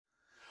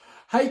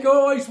Hey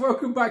guys,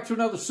 welcome back to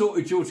another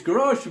Sorted George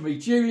Garage for me,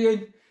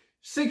 Julian.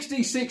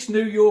 66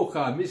 New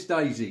Yorker, Miss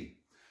Daisy.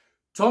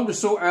 Time to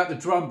sort out the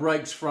drum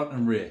brakes front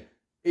and rear.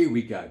 Here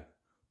we go.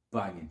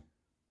 Banging.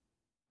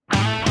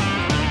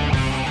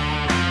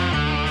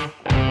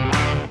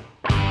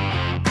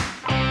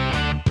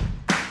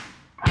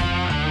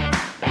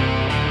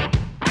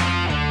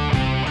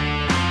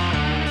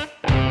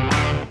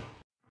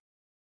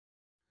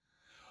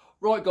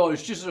 Right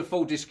guys, just as a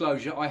full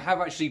disclosure, I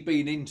have actually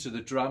been into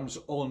the drums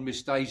on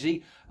Miss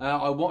Daisy.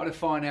 I wanted to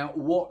find out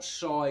what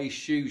size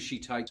shoes she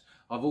takes.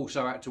 I've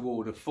also had to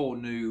order 4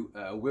 new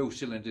wheel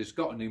cylinders,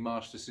 got a new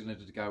master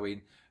cylinder to go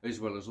in, as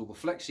well as all the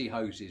flexi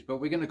hoses. But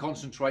we're going to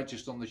concentrate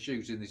just on the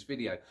shoes in this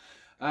video.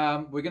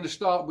 We're going to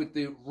start with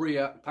the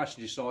rear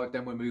passenger side,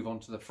 then we'll move on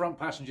to the front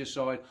passenger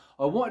side.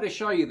 I wanted to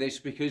show you this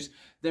because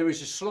there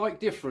is a slight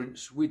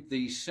difference with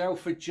the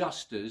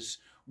self-adjusters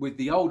with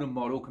the older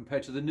model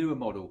compared to the newer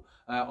model,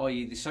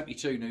 i.e. the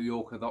 72 New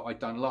Yorker that I'd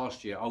done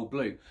last year, old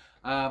blue.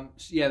 So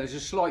yeah, there's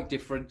a slight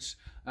difference.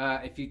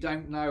 If you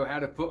don't know how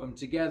to put them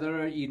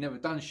together, you've never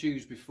done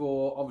shoes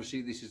before,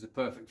 obviously this is the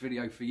perfect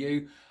video for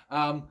you.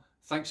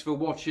 Thanks for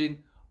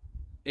watching.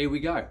 Here we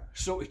go.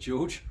 Sorted,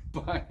 George.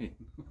 Bang.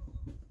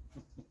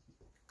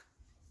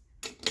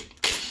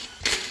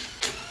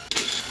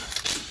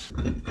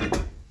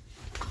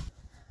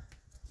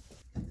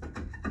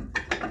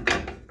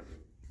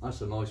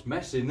 That's a nice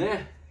mess in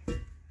there.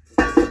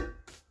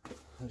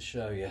 I'll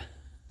show you.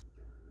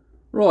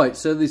 Right,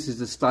 so this is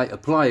the state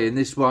of play in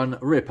this one.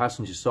 Rear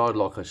passenger side,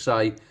 like I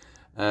say.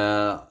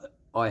 I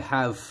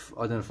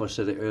don't know if I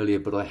said it earlier,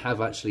 but I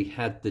have actually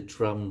had the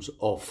drums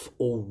off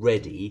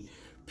already,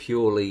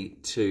 purely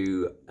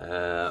to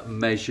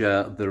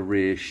measure the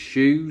rear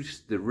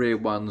shoes. The rear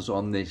ones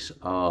on this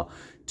are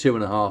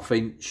 2.5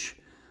 inch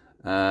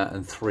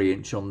and 3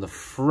 inch on the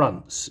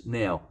fronts.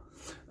 Now,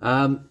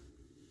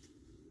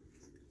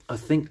 I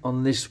think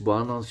on this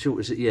one, I'm sure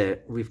it's, yeah,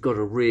 we've got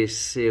a rear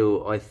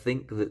seal, I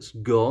think, that's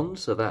gone,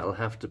 so that'll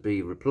have to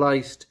be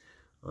replaced.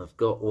 I've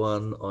got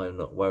one, I'm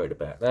not worried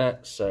about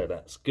that, so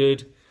that's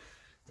good.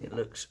 It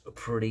looks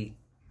pretty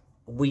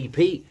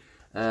weepy.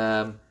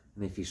 And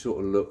if you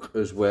sort of look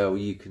as well,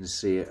 you can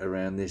see it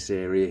around this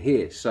area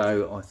here.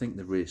 So I think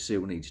the rear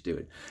seal needs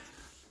doing.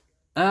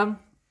 I've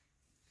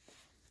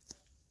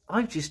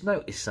just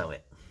noticed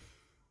something.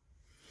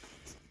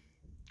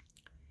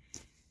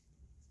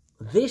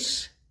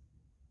 This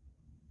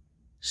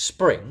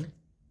spring,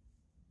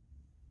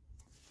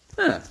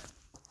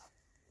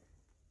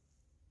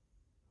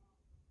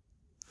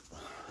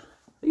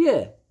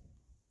 yeah,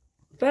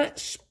 that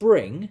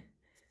spring,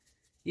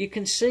 you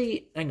can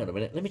see, hang on a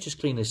minute, let me just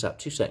clean this up,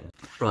 2 seconds.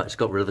 Right, it's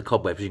got rid of the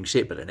cobwebs, you can see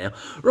it better now.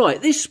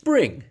 Right, this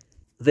spring,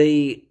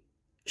 the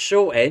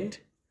short end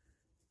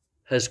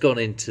has gone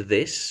into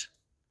this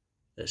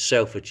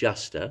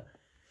self-adjuster,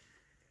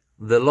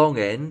 the long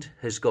end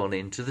has gone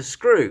into the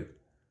screw.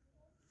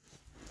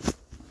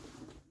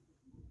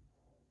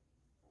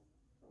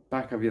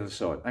 Back over the other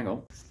side, hang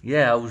on.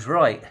 Yeah, I was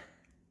right.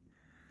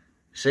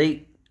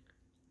 See,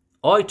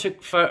 I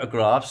took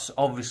photographs,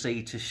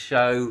 obviously, to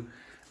show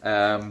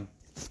as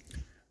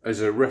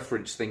a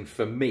reference thing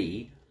for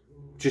me,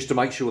 just to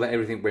make sure that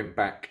everything went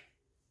back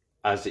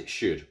as it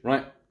should,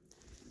 right?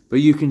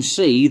 But you can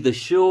see the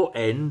short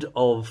end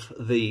of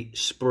the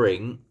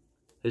spring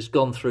has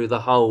gone through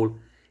the hole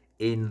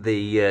in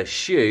the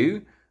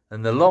shoe,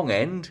 and the long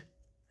end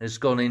has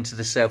gone into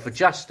the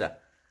self-adjuster.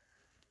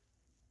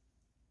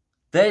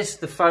 There's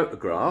the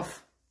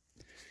photograph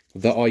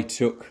that I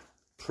took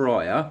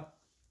prior.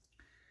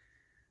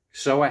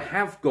 So I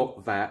have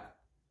got that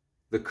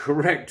the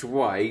correct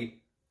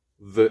way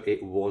that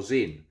it was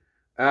in.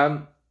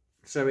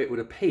 So it would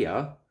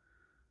appear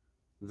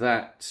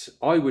that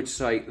I would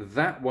say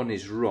that one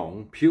is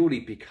wrong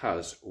purely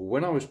because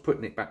when I was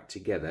putting it back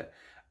together,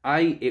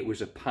 A, it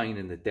was a pain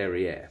in the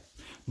derriere.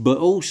 But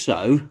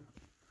also,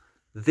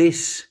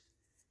 this,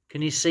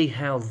 can you see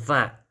how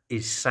that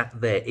is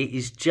sat there? It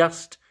is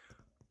just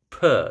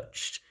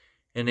perched,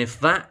 and if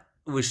that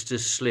was to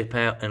slip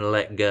out and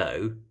let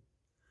go,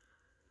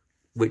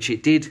 which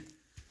it did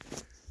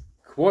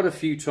quite a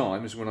few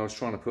times when I was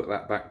trying to put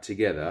that back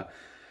together,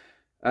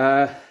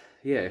 yeah,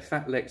 if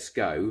that lets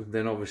go,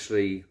 then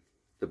obviously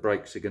the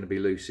brakes are going to be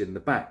loose in the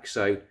back.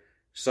 So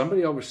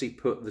somebody obviously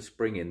put the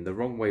spring in the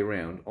wrong way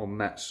round on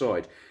that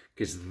side,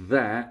 because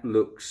that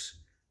looks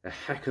a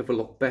heck of a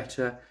lot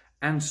better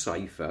and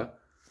safer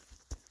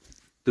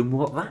than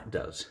what that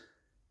does.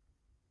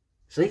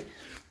 See?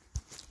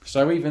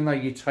 So even though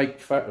you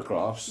take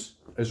photographs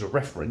as a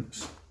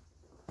reference,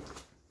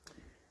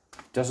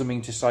 doesn't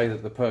mean to say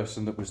that the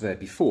person that was there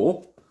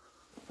before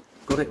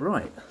got it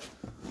right.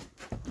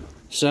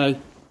 So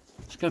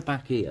let's go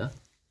back here.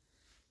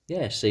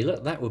 Yeah, see,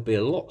 look, that would be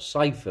a lot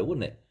safer,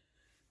 wouldn't it?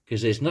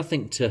 Because there's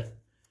nothing to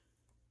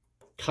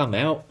come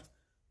out,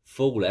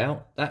 fall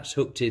out. That's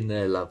hooked in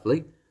there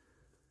lovely.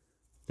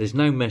 There's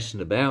no messing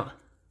about.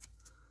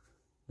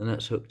 And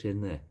that's hooked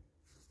in there.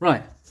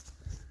 Right.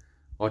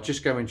 I'll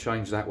just go and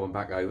change that one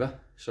back over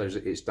so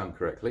that it's done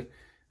correctly,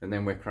 and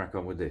then we'll crack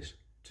on with this.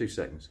 2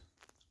 seconds.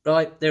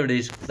 Right, there it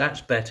is.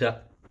 That's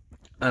better.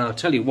 And I'll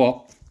tell you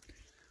what,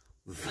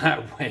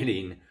 that went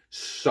in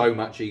so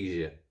much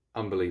easier.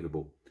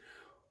 Unbelievable.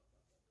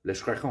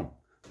 Let's crack on.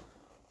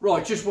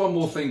 Right, just one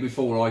more thing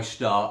before I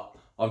start.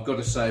 I've got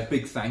to say a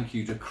big thank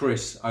you to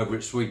Chris over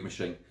at Sweet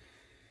Machine.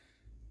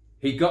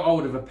 He got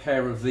hold of a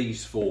pair of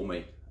these for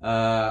me.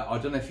 I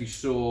don't know if you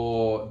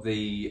saw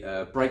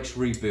the brakes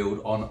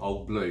rebuild on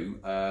Old Blue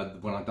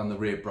when I've done the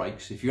rear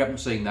brakes. If you haven't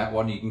seen that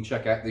one, you can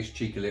check out this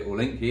cheeky little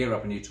link here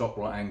up in your top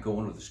right hand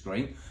corner of the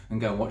screen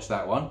and go and watch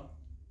that one.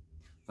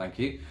 Thank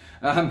you.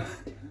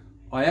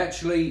 I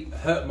actually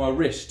hurt my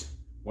wrist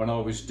when I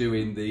was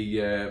doing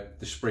the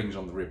springs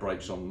on the rear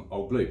brakes on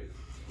Old Blue.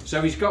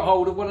 So he's got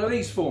hold of one of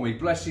these for me,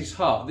 bless his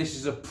heart. This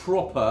is a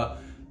proper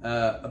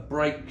a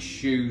brake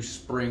shoe,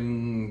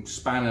 spring,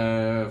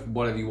 spanner,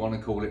 whatever you want to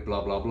call it,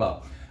 blah, blah,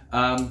 blah.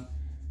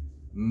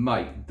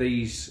 Mate,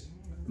 these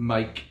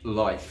make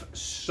life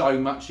so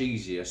much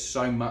easier,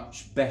 so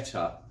much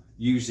better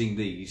using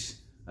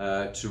these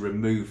to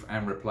remove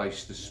and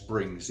replace the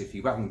springs. If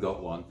you haven't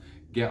got one,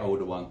 get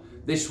hold of one.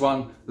 This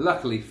one,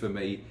 luckily for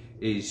me,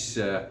 is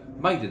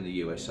made in the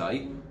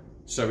USA,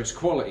 so it's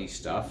quality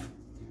stuff.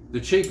 The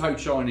cheapo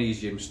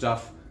Chinesium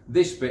stuff,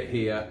 this bit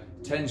here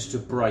tends to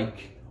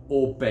break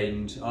or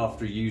bend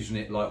after using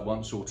it like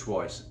once or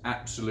twice.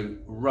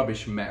 Absolute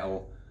rubbish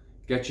metal.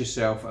 Get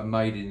yourself a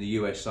made in the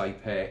USA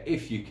pair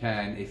if you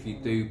can, if you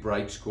do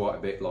brakes quite a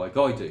bit like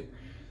I do.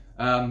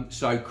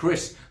 So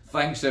Chris,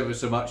 thanks ever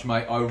so much,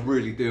 mate. I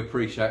really do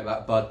appreciate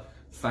that, bud.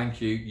 Thank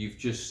you. You've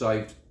just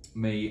saved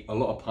me a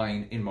lot of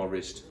pain in my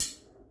wrist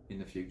in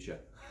the future.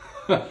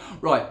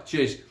 Right,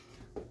 cheers.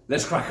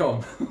 Let's crack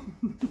on.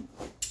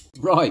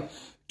 Right,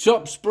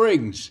 top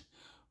springs.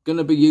 Going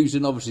to be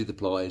using obviously the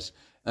pliers.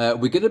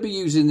 We're going to be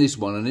using this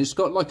one, and it's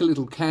got like a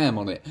little cam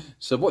on it.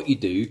 So what you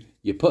do,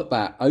 you put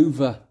that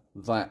over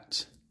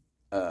that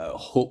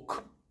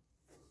hook,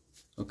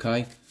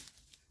 okay,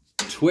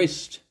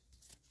 twist,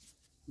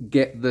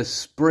 get the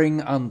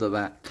spring under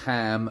that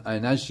cam,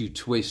 and as you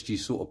twist, you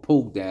sort of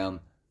pull down,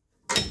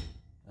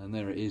 and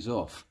there it is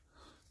off.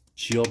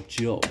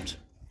 Jobbed.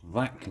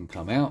 That can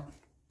come out.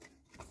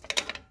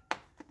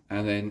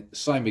 And then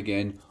same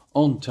again,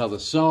 on to the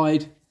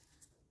side,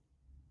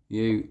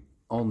 you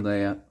on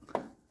there,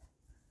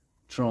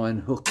 try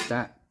and hook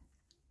that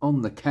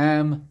on the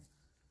cam,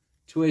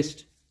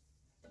 twist,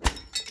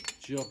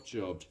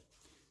 jobbed.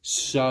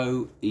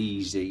 So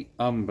easy,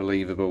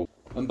 unbelievable.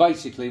 And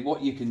basically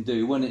what you can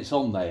do when it's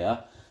on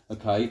there,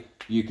 okay,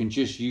 you can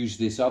just use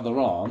this other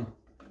arm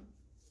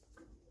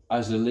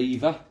as a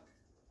lever.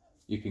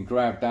 You can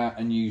grab that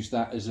and use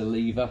that as a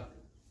lever.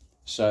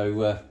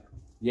 So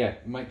yeah,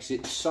 it makes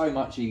it so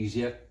much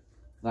easier.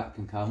 That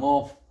can come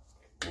off,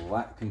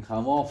 that can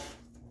come off.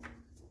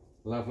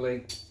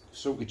 Lovely.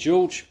 Sorted,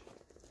 George.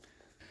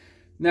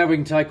 Now we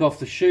can take off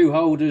the shoe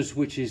holders,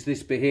 which is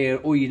this bit here.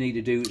 All you need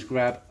to do is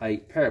grab a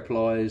pair of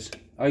pliers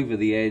over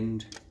the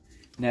end.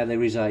 Now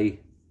there is a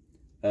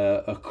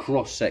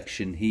cross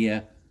section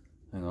here.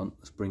 Hang on,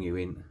 let's bring you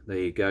in. There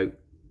you go.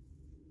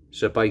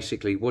 So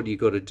basically what you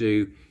got to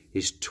do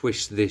is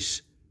twist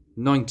this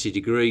 90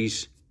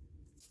 degrees.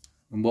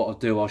 And what I'll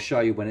do, I'll show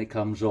you when it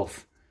comes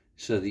off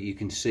so that you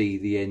can see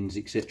the ends,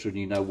 etc., and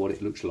you know what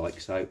it looks like.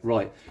 So,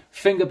 right,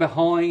 finger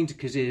behind,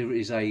 because there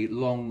is a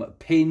long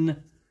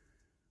pin,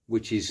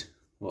 which is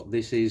what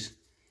this is.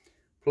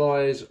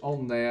 Pliers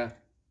on there,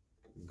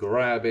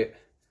 grab it,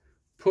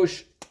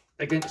 push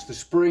against the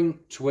spring,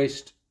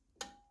 twist,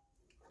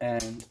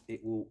 and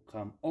it will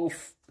come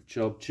off,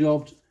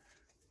 jobbed,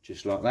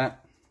 just like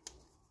that.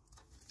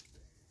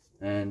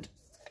 And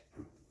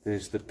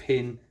there's the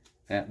pin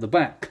at the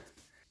back.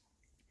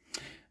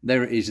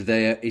 There it is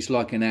there. It's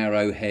like an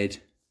arrow head,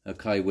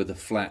 okay, with a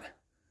flat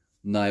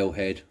nail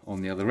head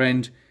on the other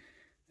end.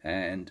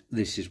 And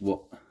this is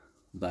what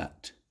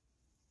that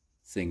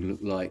thing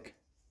looked like.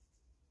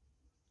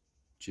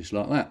 Just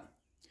like that.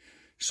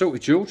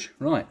 Sorted, George.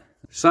 Right.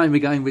 Same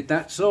again with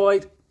that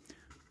side.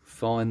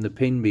 Find the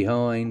pin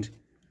behind.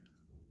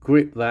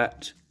 Grip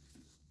that.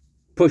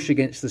 Push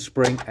against the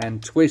spring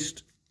and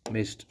twist.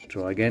 Missed.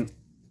 Try again.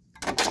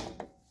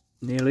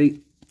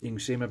 Nearly. You can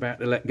see I'm about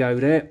to let go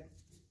there.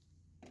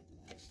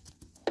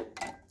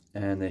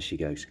 And there she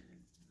goes.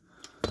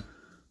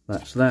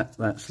 That's that,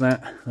 that's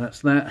that, that's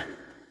that.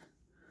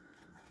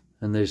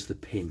 And there's the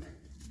pin.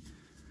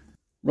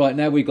 Right,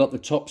 now we've got the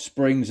top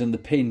springs and the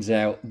pins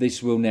out.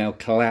 This will now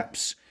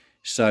collapse,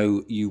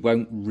 so you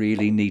won't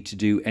really need to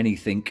do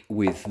anything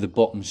with the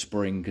bottom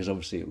spring, because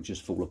obviously it will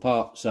just fall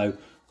apart. So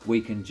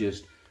we can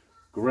just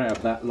grab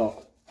that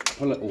lot,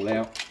 pull it all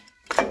out,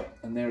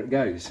 and there it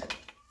goes.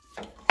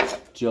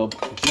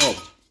 Jobbed.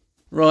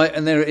 Right,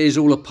 and there it is,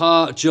 all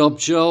apart,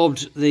 jobbed.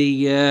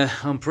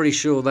 I'm pretty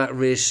sure that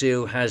rear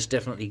seal has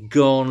definitely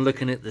gone.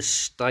 Looking at the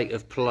state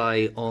of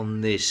play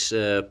on this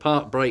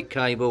part brake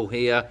cable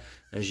here,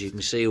 as you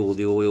can see, all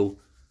the oil,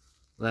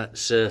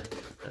 that's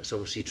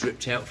obviously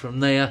dripped out from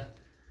there.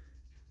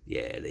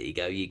 Yeah, there you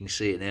go, you can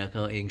see it now,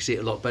 can't you? You can see it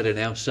a lot better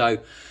now. So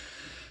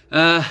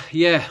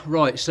Yeah,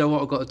 right, so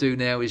what I've got to do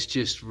now is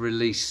just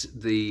release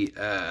the,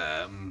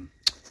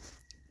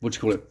 what do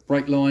you call it,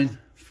 brake line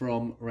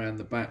from around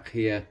the back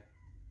here.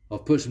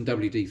 I've put some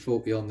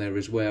WD-40 on there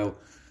as well,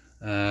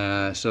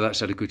 so that's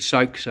had a good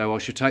soak, so I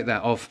should take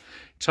that off,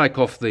 take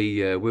off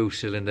the wheel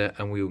cylinder,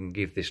 and we can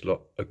give this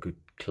lot a good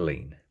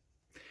clean.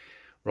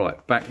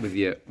 Right, back with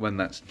you when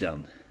that's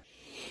done.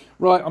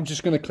 Right, I'm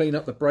just going to clean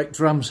up the brake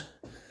drums,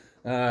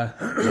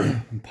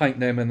 and paint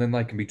them, and then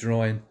they can be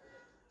drying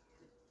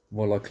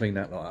while I clean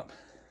that lot up.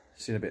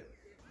 See you in a bit.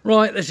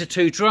 Right, there's the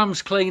two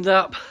drums cleaned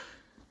up,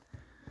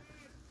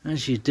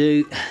 as you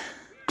do,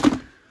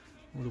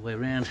 all the way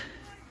around.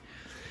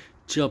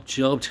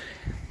 Jobbed.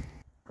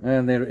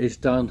 And there it is,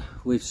 done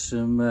with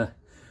some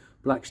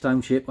black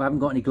stone chip. I haven't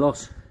got any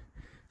gloss,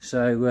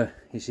 so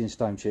it's in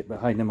stone chip, but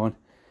hey, never mind.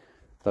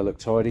 They look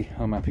tidy,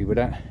 I'm happy with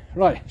that.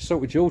 Right,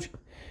 sorted, George.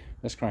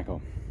 Let's crack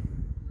on.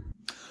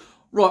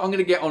 Right, I'm going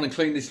to get on and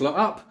clean this lot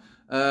up.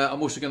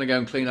 I'm also going to go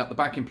and clean up the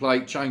backing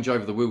plate, change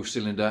over the wheel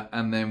cylinder,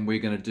 and then we're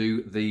going to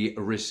do the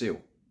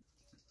reseal.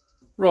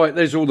 Right,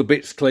 there's all the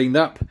bits cleaned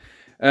up.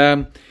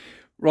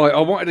 Right,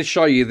 I wanted to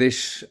show you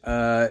this,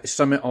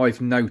 something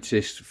I've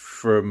noticed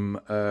from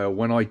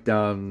when I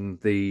done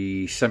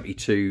the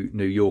 72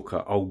 New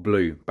Yorker Old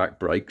Blue back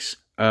brakes.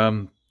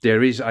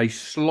 There is a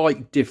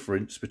slight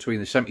difference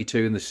between the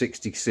 72 and the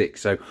 66,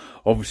 so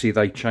obviously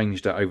they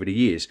changed that over the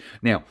years.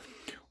 Now,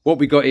 what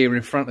we got here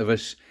in front of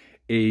us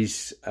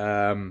is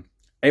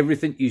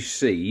everything you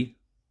see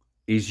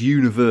is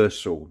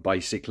universal,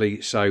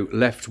 basically. So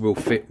left will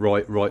fit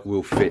right, right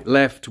will fit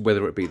left,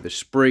 whether it be the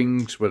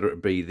springs, whether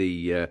it be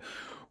the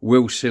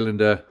wheel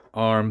cylinder,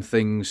 arm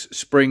things,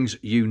 springs,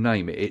 you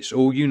name it. It's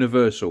all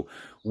universal,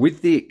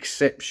 with the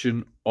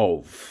exception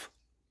of...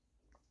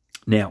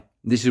 Now,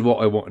 this is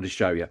what I wanted to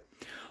show you.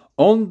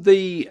 On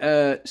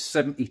the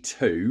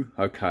 72,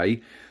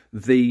 okay,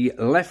 the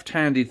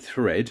left-handed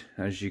thread,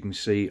 as you can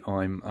see,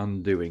 I'm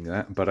undoing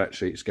that, but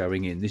actually it's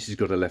going in. This has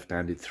got a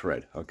left-handed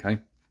thread, okay?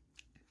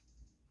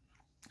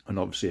 And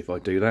obviously if I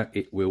do that,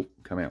 it will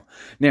come out.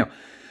 Now,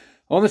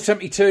 on the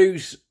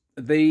 72s,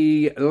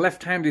 the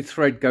left-handed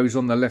thread goes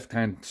on the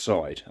left-hand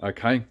side,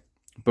 okay?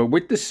 But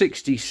with the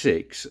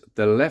 66,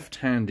 the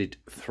left-handed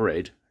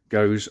thread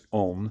goes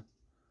on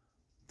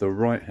the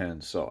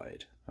right-hand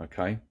side,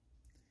 okay?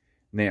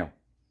 Now,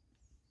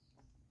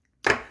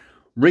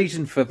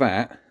 reason for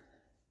that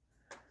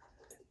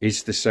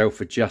is the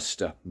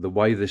self-adjuster, the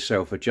way the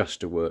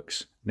self-adjuster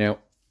works. Now,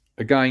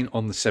 again,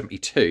 on the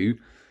 72,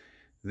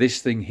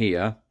 this thing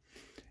here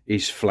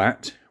is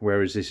flat,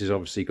 whereas this has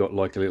obviously got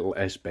like a little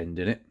S-bend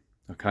in it,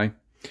 okay?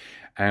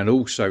 And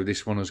also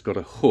this one has got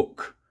a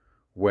hook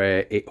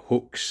where it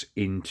hooks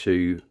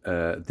into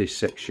this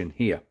section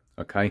here,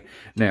 okay?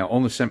 Now,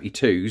 on the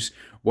 72s,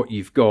 what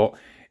you've got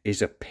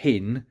is a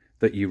pin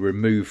that you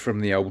remove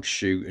from the old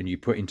shoe and you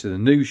put into the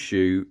new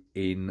shoe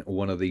in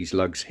one of these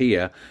lugs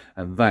here,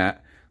 and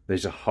that,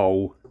 there's a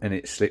hole and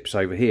it slips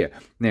over here.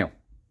 Now,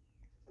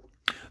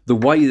 the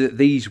way that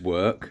these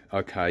work,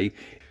 okay,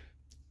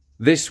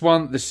 this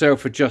one, the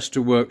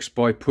self-adjuster works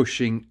by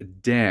pushing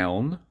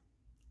down,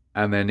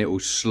 and then it will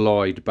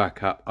slide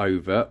back up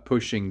over,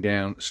 pushing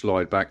down,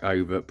 slide back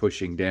over,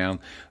 pushing down.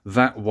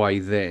 That way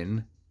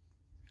then,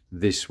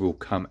 this will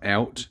come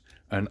out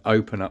and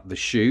open up the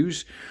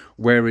shoes.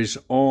 Whereas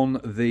on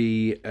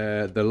the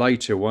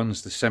later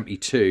ones, the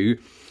 72,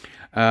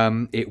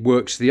 it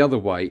works the other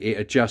way. It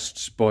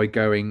adjusts by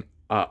going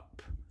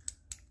up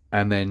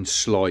and then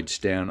slides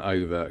down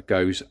over,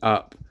 goes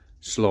up,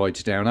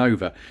 slides down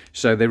over.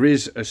 So there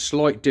is a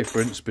slight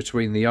difference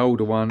between the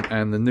older one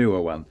and the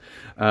newer one.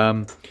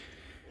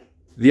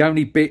 The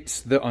only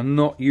bits that are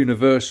not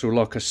universal,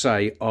 like I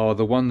say, are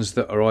the ones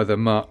that are either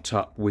marked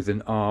up with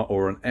an R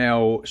or an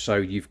L. So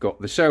you've got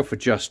the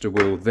self-adjuster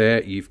wheel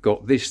there. You've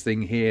got this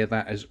thing here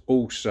that has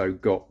also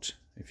got,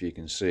 if you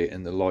can see it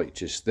in the light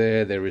just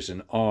there, there is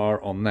an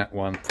R on that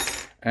one.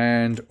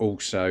 And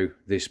also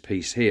this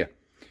piece here.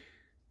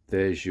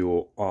 There's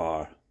your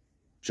R.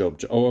 Oh,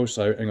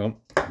 also, hang on,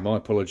 my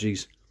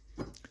apologies.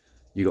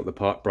 You got the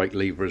park brake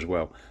lever as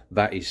well.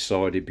 That is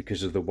sided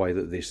because of the way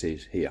that this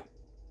is here.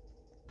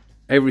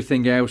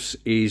 Everything else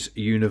is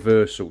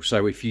universal.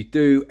 So if you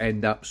do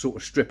end up sort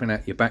of stripping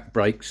out your back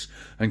brakes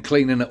and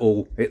cleaning it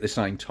all at the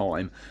same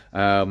time,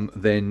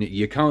 then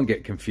you can't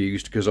get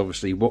confused, because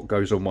obviously what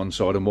goes on one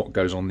side and what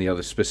goes on the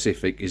other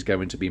specific is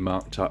going to be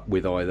marked up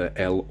with either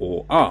L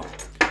or R.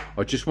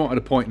 I just wanted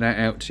to point that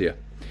out to you.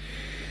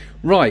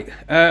 Right.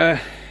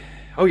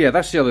 Oh yeah,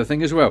 that's the other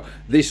thing as well.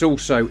 This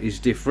also is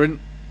different.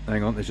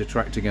 Hang on, there's a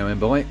tractor going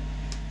by.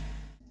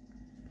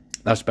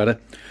 That's better.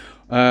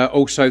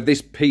 Also,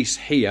 this piece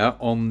here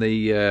on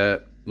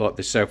the like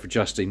the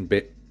self-adjusting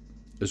bit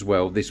as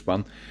well, this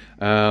one,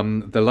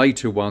 the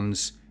later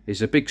ones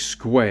is a big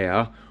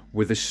square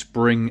with a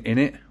spring in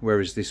it,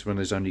 whereas this one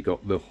has only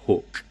got the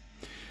hook.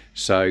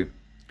 So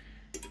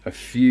a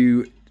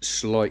few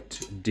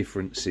slight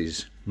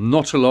differences,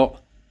 not a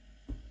lot,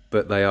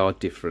 but they are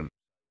different.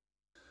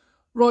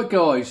 Right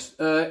guys,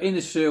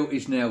 inner seal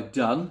is now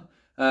done.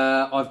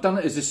 I've done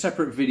it as a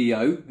separate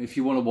video. If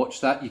you want to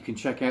watch that, you can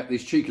check out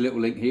this cheeky little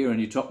link here in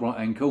your top right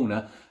hand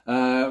corner.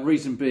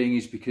 Reason being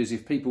is because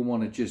if people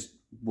want to just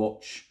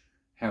watch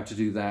how to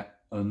do that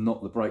and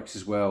not the brakes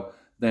as well,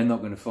 they're not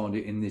going to find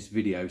it in this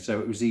video. So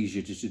it was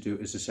easier just to do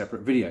it as a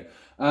separate video.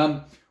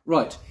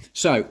 Right,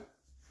 so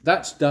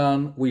that's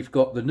done. We've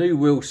got the new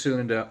wheel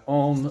cylinder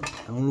on,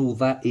 and all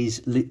that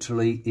is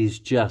literally is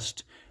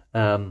just,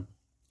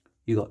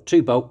 you've got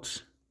 2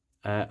 bolts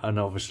and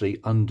obviously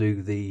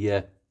undo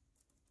the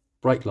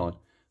brake line.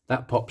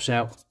 That pops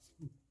out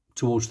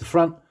towards the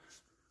front.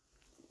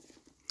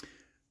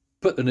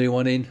 Put the new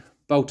one in,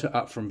 bolt it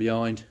up from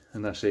behind,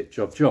 and that's it,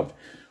 job job.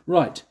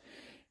 Right,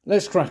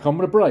 let's crack on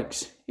with the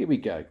brakes. Here we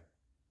go.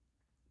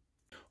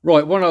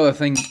 Right, one other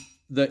thing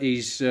that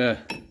is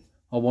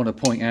I want to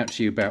point out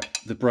to you about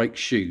the brake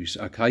shoes,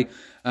 okay?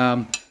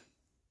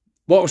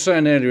 What I was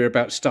saying earlier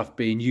about stuff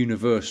being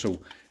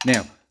universal.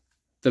 Now,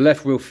 the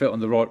left will fit on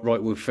the right,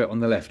 right will fit on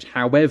the left.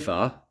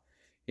 However,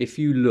 if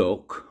you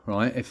look,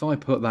 right, if I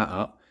put that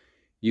up,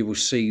 you will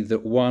see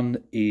that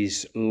one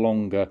is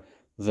longer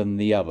than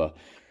the other.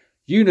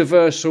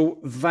 Universal,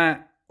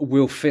 that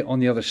will fit on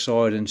the other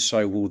side, and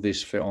so will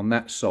this fit on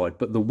that side.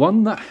 But the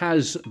one that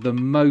has the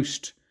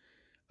most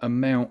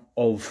amount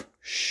of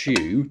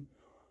shoe,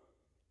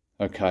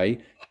 okay,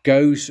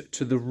 goes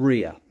to the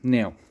rear.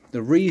 Now,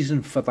 the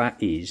reason for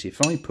that is,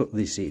 if I put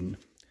this in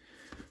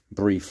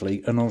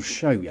briefly, and I'll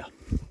show you.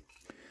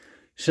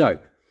 So,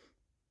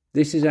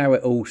 this is how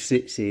it all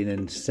sits in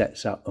and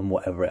sets up and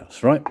whatever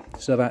else, right?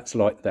 So that's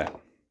like that.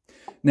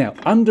 Now,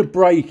 under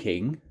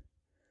braking,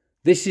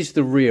 this is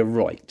the rear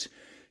right.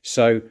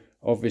 So,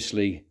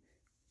 obviously,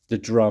 the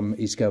drum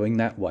is going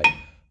that way.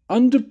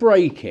 Under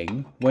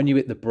braking, when you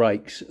hit the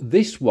brakes,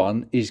 this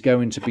one is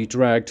going to be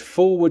dragged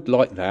forward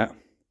like that,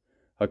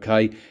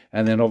 okay?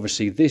 And then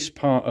obviously this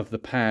part of the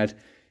pad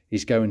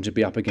is going to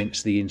be up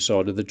against the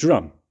inside of the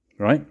drum,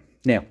 right?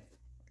 Now,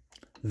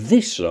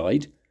 this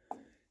side,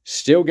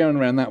 still going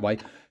around that way,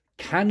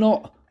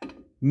 cannot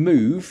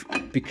move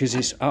because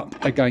it's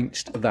up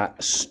against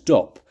that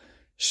stop.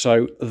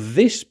 So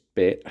this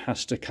bit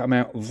has to come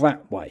out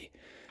that way.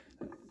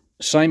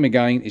 Same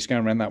again, it's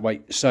going around that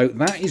way. So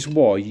that is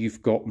why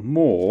you've got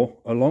more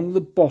along the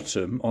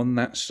bottom on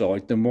that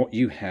side than what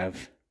you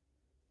have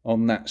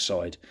on that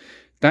side.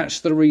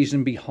 That's the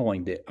reason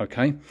behind it,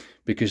 okay?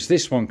 Because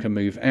this one can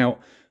move out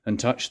and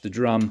touch the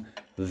drum.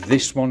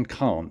 This one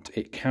can't.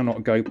 It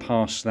cannot go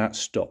past that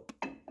stop.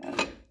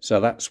 So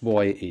that's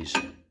why it is.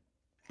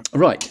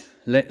 Right,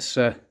 let's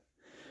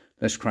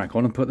crack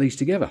on and put these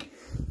together.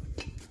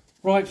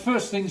 Right,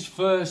 first things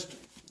first,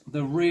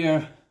 the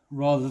rear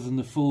rather than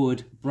the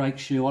forward brake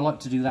shoe. I like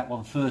to do that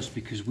one first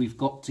because we've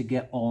got to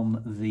get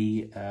on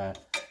the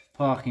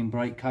parking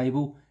brake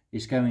cable.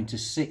 It's going to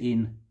sit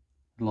in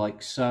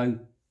like so.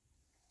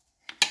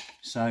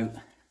 So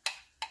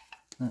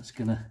that's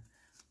going to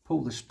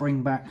pull the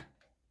spring back,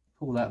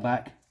 pull that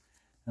back,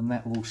 and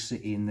that will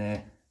sit in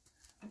there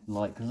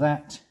like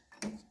that.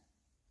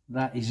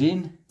 That is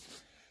in.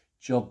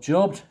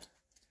 Jobbed.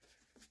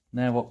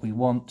 Now what we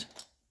want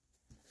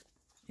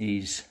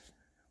is,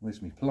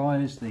 where's my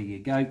pliers? There you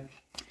go.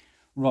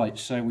 Right,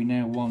 so we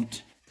now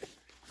want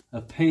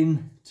a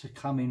pin to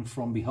come in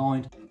from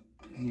behind.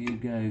 You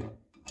go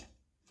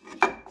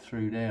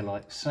through there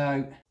like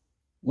so.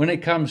 When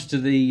it comes to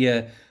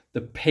the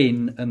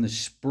pin and the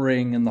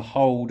spring and the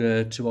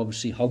holder to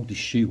obviously hold the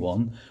shoe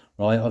on,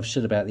 right, I've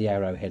said about the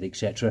arrowhead,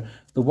 etc.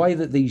 The way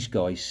that these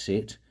guys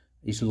sit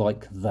is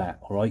like that,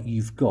 all right?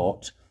 You've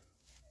got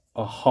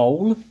a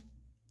hole,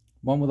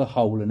 one with a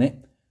hole in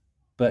it,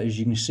 but as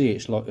you can see,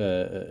 it's like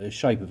a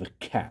shape of a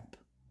cap,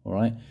 all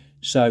right?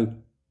 So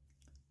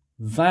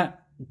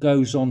that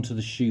goes onto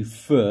the shoe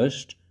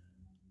first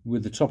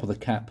with the top of the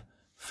cap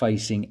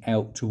facing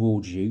out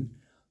towards you.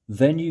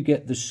 Then you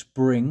get the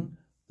spring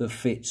that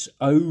fits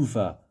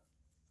over,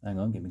 hang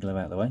on, get my glove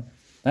out of the way.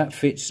 That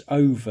fits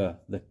over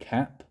the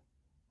cap,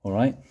 all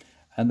right?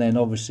 And then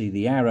obviously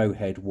the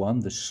arrowhead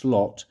one, the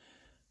slot,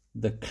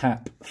 the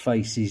cap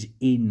faces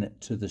in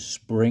to the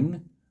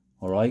spring,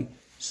 all right?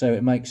 So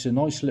it makes a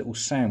nice little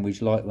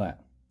sandwich like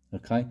that,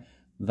 okay?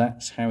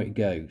 That's how it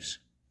goes.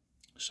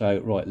 So,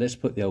 right, let's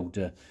put the old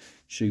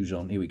shoes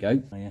on. Here we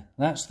go. Yeah,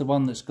 that's the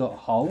one that's got a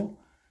hole.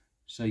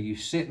 So you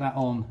sit that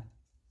on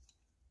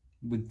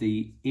with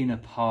the inner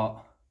part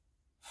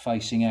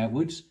facing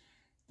outwards.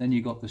 Then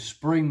you've got the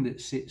spring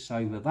that sits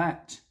over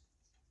that,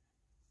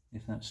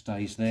 if that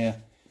stays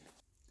there.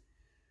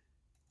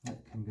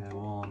 That can go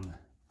on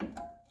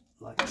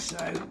like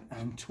so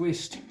and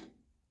twist,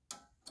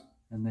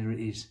 and there it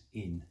is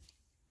in.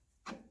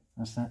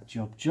 That's that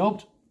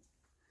jobbed.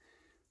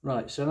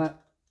 Right, so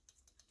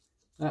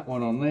that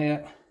one on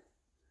there,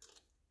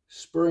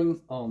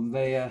 spring on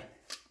there.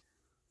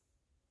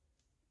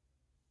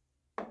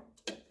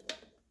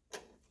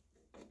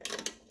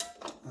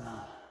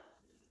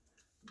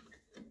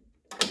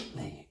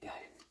 There you go.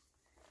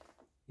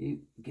 You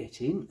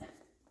get in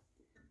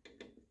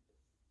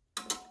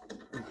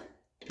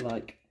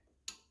like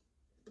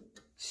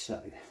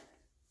so.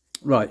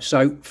 Right,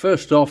 so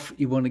first off,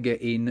 you want to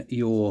get in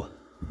your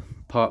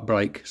part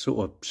brake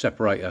sort of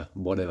separator,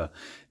 whatever.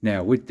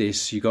 Now with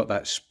this, you got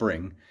that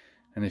spring,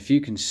 and if you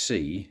can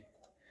see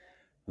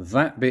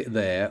that bit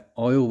there,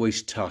 I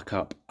always tuck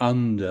up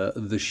under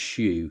the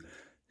shoe.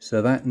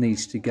 So that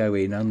needs to go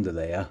in under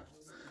there.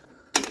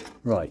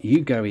 Right,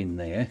 you go in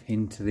there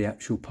into the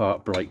actual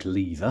part brake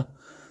lever,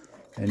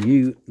 and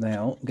you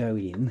now go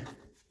in,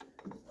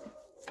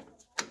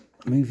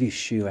 move your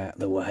shoe out of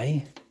the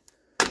way.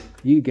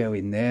 You go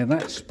in there,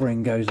 that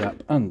spring goes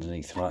up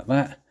underneath like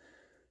that,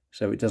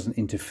 so it doesn't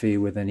interfere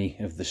with any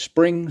of the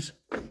springs.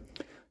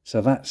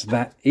 So that's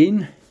that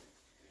in.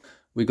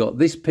 We got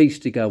this piece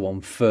to go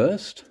on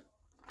first.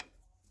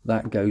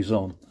 That goes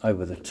on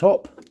over the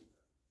top.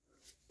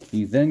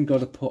 You then got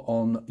to put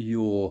on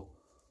your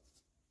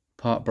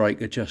part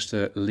brake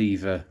adjuster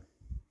lever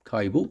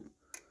cable.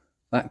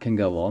 That can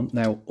go on.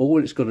 Now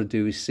all it's got to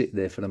do is sit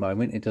there for the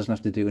moment. It doesn't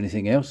have to do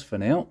anything else for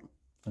now.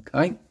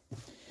 Okay.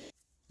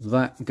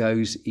 That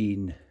goes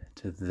in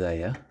to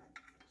there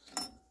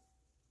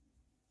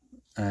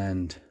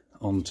and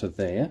onto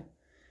there.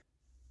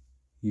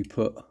 You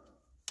put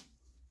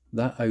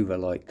that over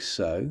like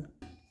so,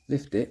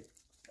 lift it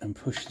and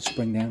push the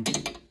spring down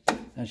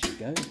as you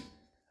go,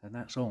 and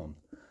that's on.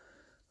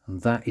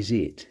 And that is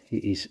it.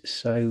 It is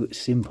so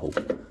simple.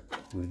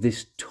 With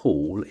this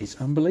tool, it's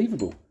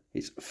unbelievable.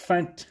 It's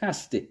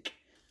fantastic.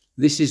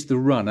 This is the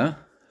runner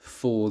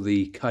for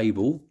the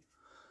cable.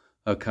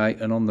 Okay,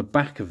 and on the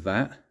back of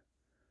that,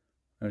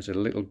 there's a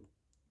little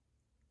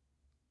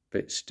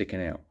bit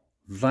sticking out.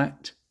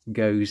 That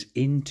goes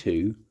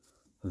into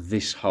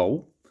this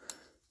hole.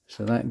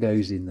 So that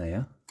goes in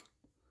there.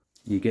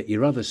 You get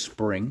your other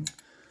spring.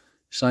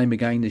 Same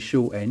again, the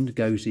short end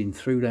goes in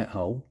through that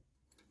hole,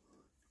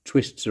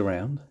 twists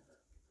around.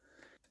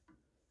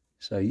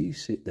 So you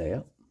sit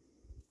there,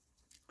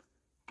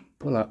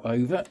 pull up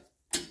over,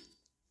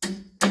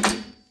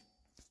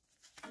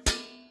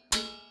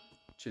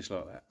 just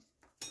like that.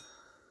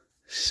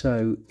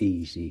 So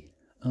easy,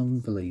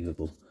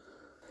 unbelievable.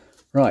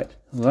 Right,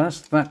 well,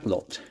 that's that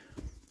lot.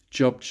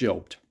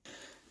 Jobbed.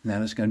 Now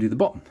let's go and do the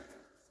bottom.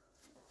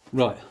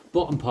 Right,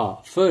 bottom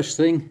part. First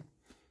thing,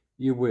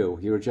 your wheel,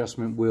 your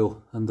adjustment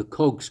wheel, and the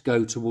cogs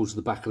go towards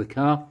the back of the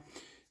car.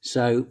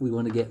 So we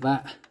want to get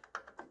that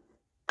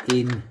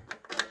in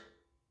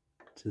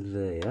to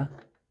there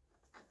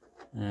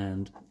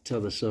and to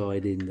the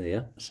side in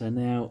there. So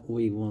now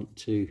we want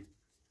to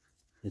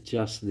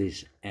adjust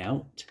this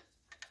out.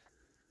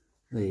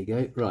 There you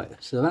go. Right,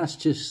 so that's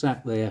just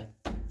sat there,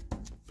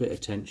 bit of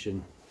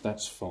tension,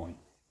 that's fine.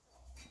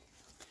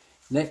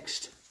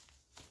 Next,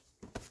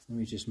 let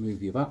me just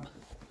move you up.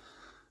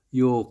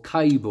 Your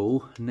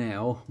cable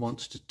now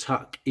wants to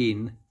tuck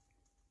in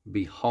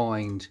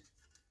behind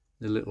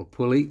the little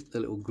pulley, the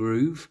little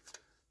groove.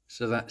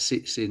 So that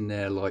sits in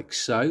there like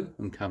so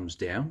and comes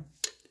down.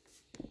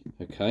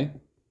 Okay.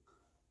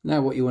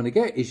 Now what you want to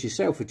get is your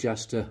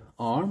self-adjuster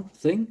arm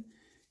thing.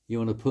 You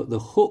want to put the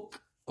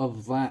hook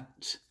of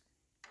that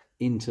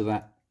into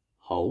that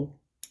hole,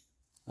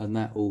 and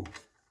that will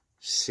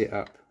sit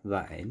up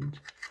that end.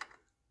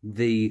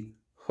 The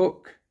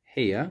hook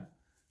here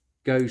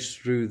goes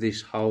through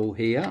this hole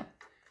here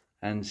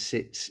and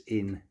sits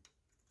in.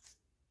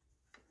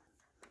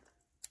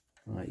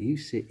 Right, you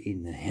sit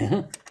in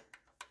there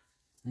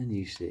and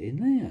you sit in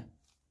there.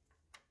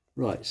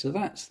 Right, so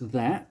that's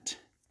that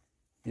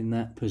in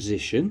that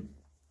position.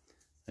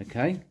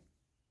 Okay.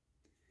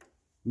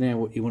 Now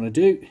what you want to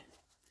do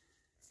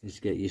is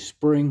get your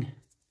spring,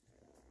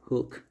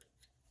 hook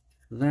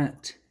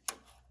that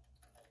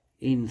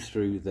in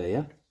through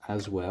there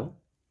as well.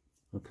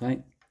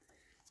 Okay.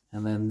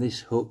 And then this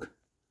hook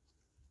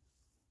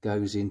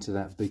goes into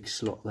that big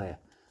slot there.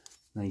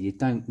 Now you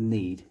don't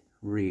need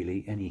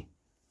really any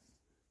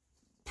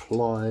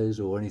pliers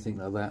or anything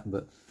like that,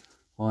 but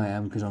I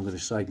am, because I'm going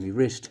to save my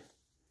wrist.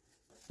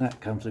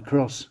 That comes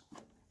across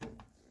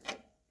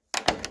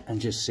and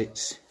just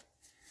sits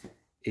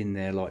in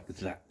there like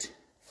that.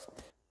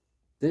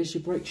 There's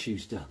your brake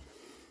shoes done.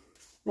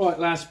 Right,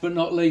 last but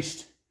not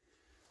least,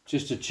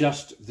 just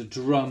adjust the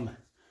drum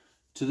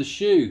to the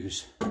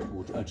shoes,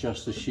 or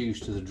adjust the shoes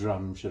to the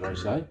drum, should I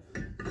say.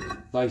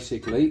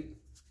 Basically,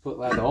 put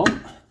that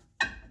on.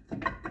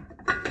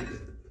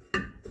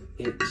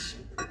 It's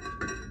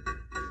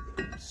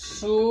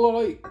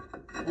slight,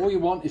 all you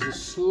want is a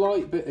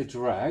slight bit of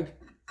drag.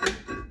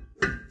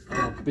 And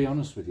I'll be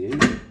honest with you,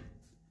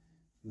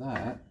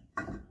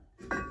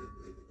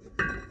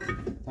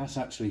 that's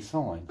actually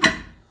fine.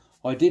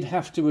 I did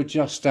have to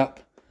adjust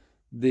up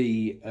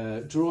the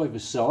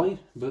driver's side,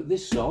 but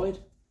this side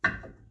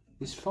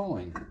is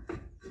fine.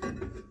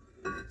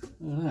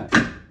 Look at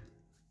that.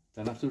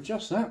 Don't have to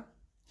adjust that.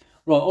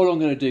 Right, all I'm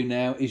going to do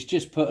now is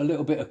just put a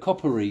little bit of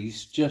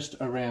copperies just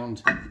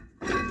around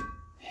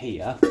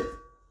here,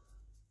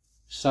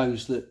 so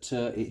that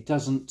it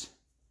doesn't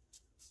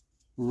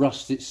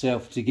rust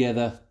itself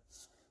together,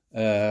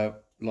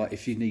 like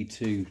if you need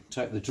to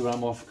take the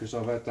drum off, because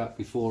I've had that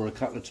before a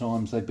couple of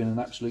times. They've been an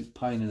absolute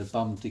pain in the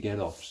bum to get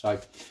off. So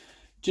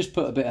just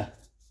put a bit of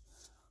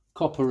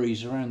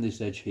copperies around this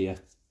edge here,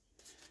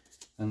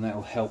 and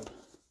that'll help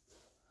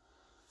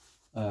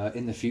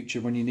in the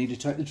future when you need to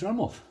take the drum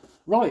off.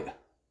 Right,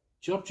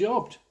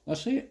 jobbed.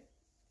 That's it.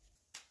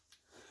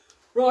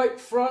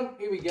 Right, front,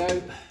 here we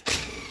go.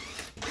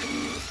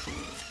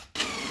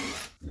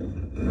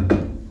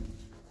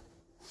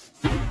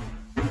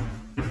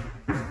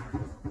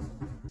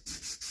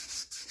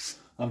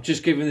 I'm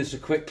just giving this a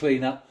quick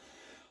clean up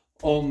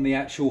on the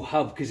actual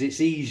hub because it's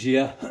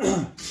easier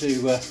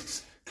to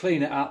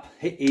clean it up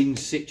in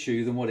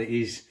situ than what it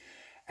is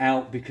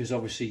out, because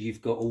obviously you've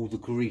got all the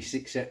grease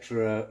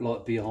etc.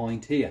 like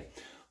behind here.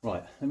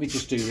 Right, let me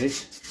just do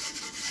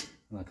this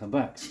and I'll come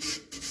back.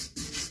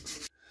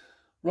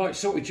 Right,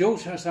 sorted,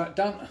 George, that's that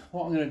done.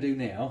 What I'm going to do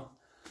now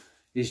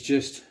is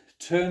just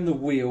turn the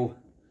wheel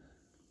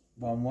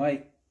one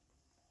way,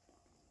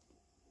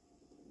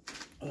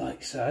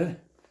 like so.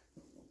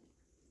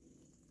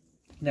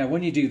 Now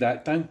when you do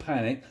that, don't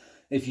panic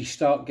if you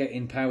start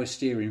getting power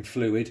steering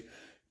fluid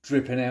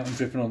dripping out and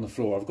dripping on the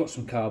floor. I've got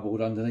some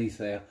cardboard underneath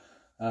there.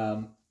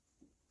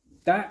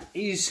 That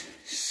is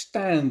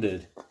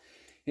standard.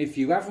 If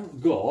you haven't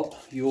got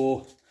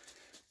your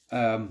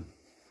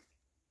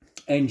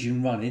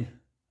engine running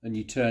and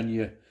you turn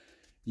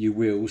your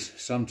wheels,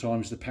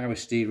 sometimes the power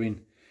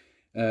steering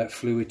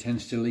fluid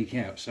tends to leak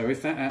out. So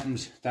if that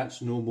happens,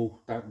 that's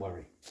normal, don't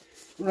worry.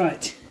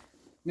 Right,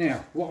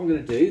 now what I'm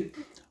going to do,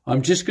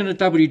 I'm just going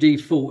to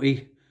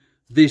WD-40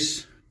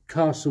 this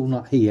castle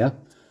nut here.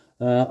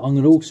 I'm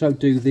going to also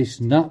do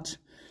this nut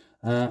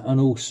and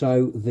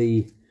also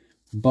the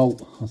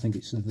bolt, I think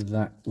it's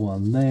that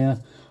one there,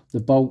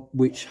 the bolt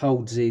which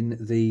holds in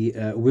the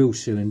wheel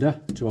cylinder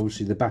to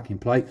obviously the backing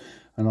plate,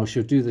 and I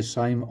shall do the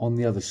same on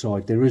the other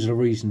side. There is a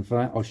reason for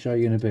that, I'll show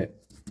you in a bit.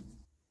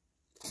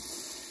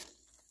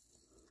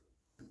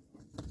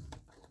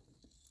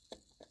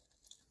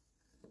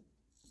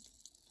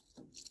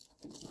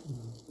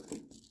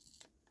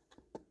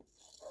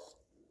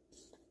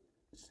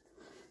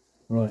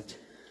 Right,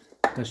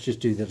 let's just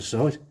do the other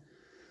side.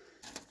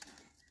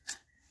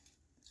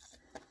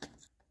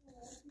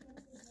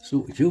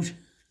 Sorted, George.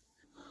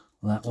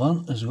 That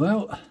one as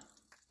well,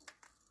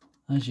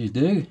 as you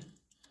do,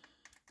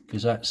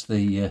 because that's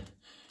the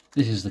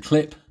this is the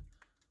clip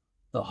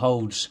that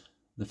holds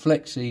the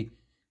flexi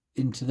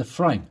into the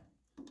frame,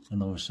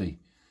 and obviously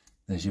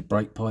there's your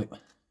brake pipe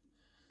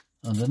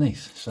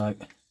underneath, so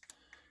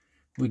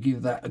we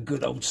give that a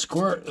good old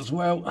squirt as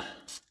well.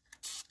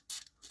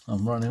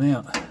 I'm running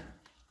out.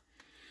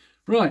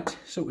 Right,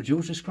 so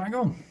George, let's crack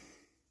on.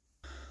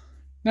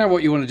 Now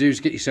what you want to do is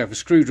get yourself a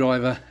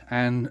screwdriver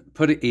and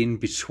put it in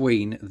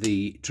between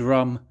the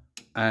drum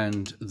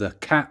and the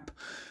cap,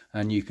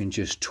 and you can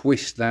just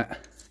twist that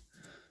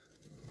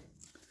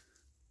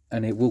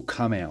and it will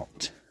come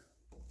out.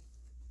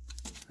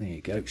 There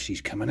you go,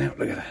 she's coming out,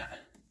 look at that.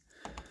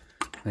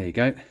 There you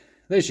go,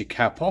 there's your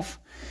cap off.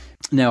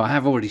 Now I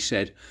have already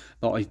said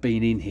that I've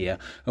been in here,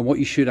 and what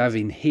you should have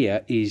in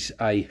here is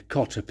a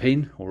cotter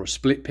pin or a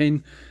split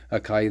pin.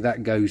 Okay,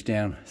 that goes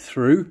down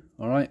through,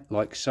 all right,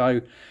 like so.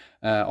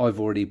 I've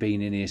already been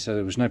in here, so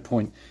there was no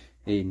point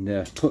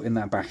in putting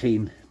that back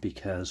in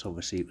because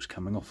obviously it was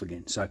coming off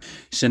again. So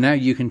now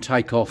you can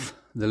take off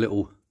the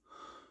little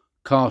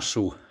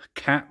castle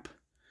cap,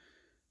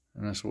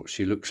 and that's what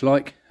she looks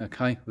like,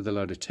 okay, with a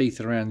load of teeth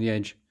around the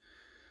edge.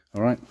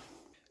 All right,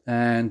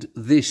 and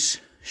this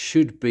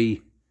should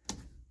be,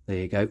 there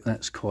you go,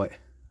 that's quite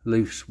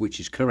loose, which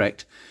is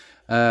correct.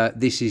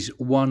 This is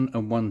 1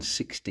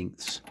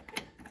 1/16,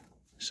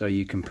 so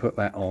you can put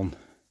that on,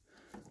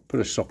 put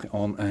a socket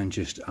on and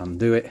just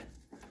undo it.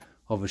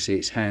 Obviously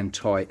it's hand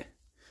tight,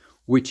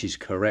 which is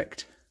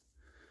correct,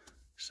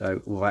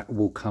 so that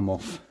will come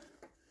off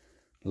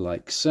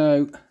like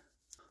so,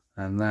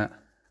 and that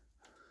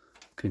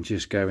can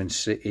just go and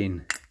sit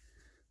in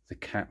the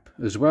cap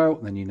as well,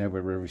 then you know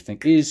where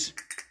everything is.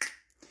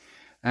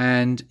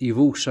 And you've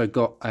also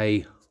got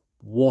a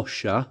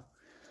washer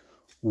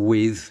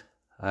with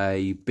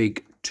a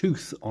big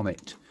tooth on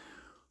it,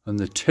 and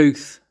the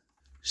tooth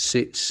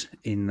sits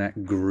in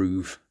that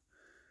groove.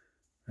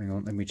 Hang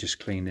on, let me just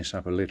clean this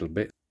up a little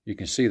bit. You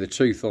can see the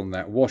tooth on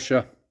that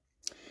washer.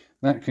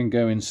 That can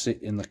go and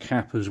sit in the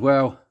cap as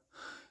well.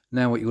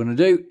 Now what you want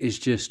to do is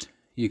just,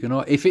 you can,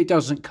 if it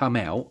doesn't come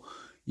out,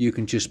 you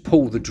can just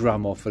pull the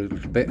drum off a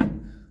little bit,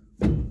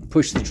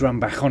 push the drum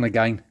back on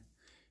again,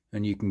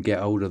 and you can get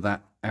hold of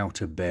that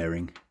outer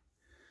bearing.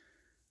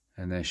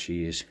 And there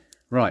she is.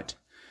 Right,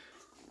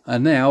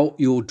 and now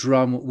your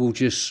drum will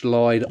just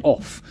slide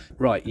off.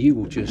 Right, you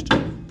will just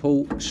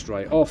pull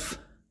straight off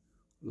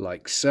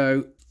like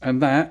so,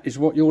 and that is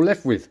what you're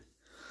left with.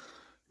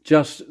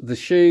 Just the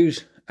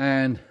shoes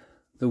and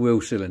the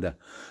wheel cylinder,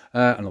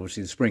 and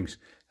obviously the springs.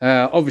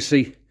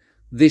 Obviously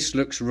this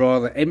looks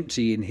rather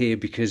empty in here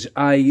because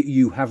A,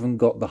 you haven't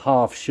got the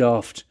half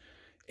shaft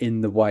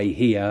in the way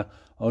here,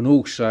 and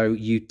also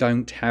you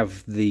don't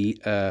have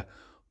the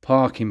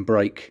parking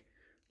brake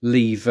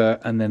lever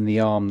and then the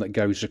arm that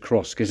goes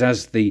across, because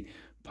as the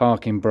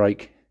parking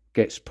brake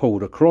gets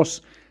pulled across,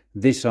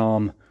 this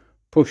arm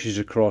pushes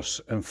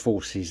across and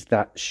forces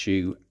that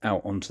shoe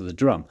out onto the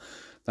drum.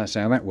 That's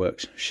how that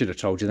works. Should have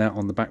told you that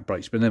on the back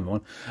brakes, but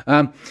never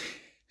mind.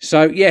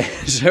 So yeah,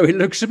 so it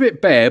looks a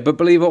bit bare, but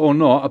believe it or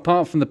not,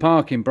 apart from the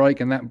parking brake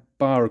and that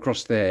bar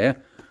across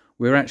there,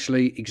 we're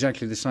actually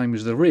exactly the same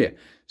as the rear.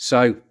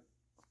 So,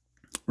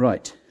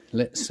 right,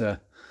 let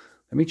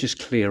me just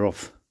clear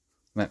off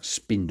that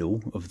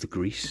spindle of the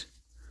grease,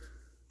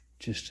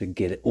 just to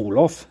get it all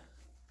off.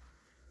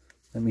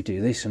 Let me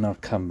do this and I'll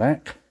come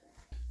back.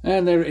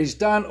 And there it is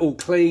done, all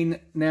clean.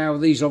 Now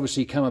these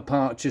obviously come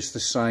apart just the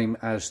same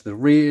as the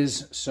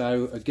rears.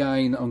 So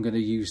again, I'm going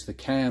to use the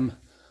cam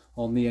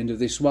on the end of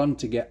this one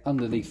to get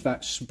underneath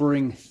that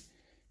spring,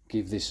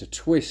 give this a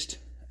twist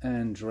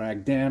and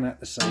drag down at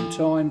the same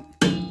time.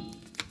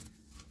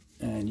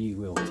 And you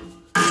will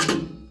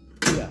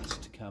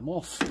just come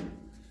off.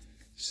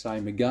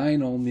 Same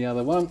again on the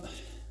other one.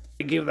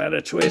 Give that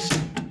a twist.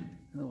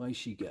 And away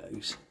she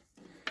goes.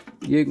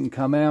 You can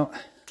come out.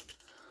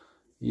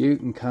 You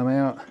can come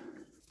out.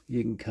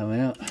 You can come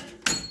out.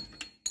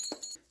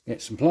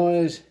 Get some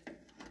pliers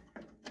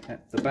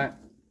at the back.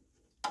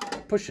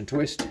 Push and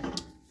twist.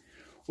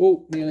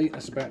 Oh, nearly.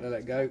 That's about to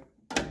let go.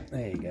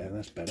 There you go.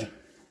 That's better.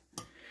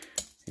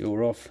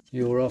 You're off.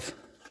 You're off.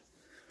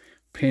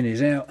 Pin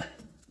is out.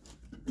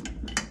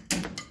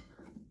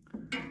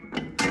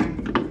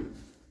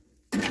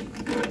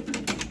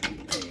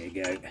 There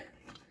you go.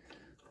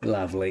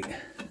 Lovely.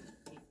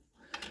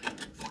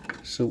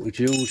 Salty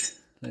George.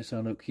 Let's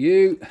unhook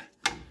you.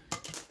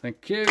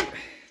 Thank you.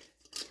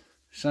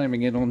 Same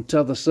again on the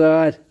other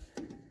side.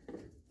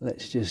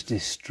 Let's just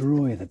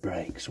destroy the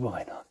brakes.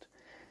 Why not?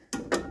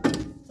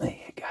 There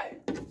you go.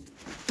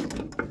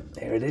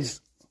 There it is.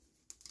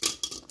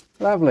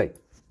 Lovely.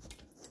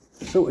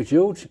 Salty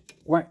George.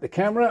 Whack the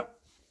camera.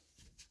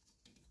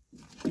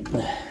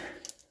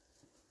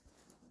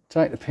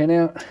 Take the pin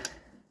out.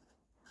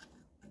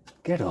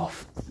 Get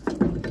off.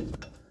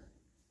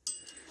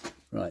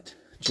 Right.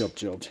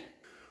 Jobbed.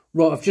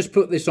 Right, I've just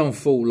put this on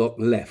full lock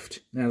left.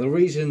 Now the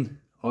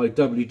reason I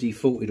doubly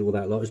defaulted all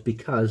that lot is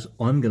because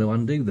I'm going to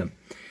undo them.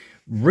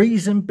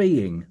 Reason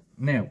being,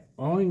 now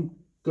I've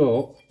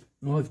got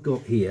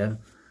here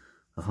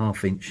a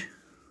 1/2 inch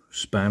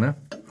spanner,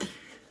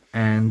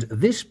 and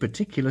this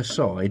particular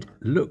side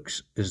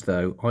looks as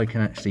though I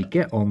can actually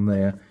get on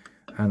there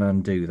and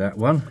undo that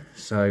one.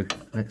 So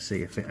let's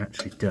see if it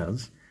actually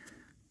does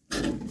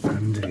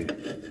undo.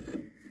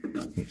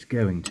 It's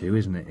going to,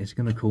 isn't it? It's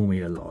going to call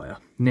me a liar.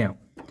 Now,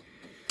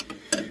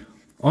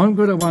 I'm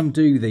going to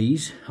undo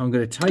these. I'm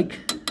going to take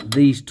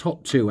these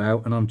top two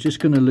out and I'm just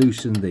going to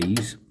loosen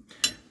these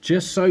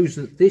just so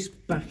that this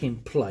backing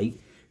plate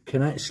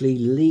can actually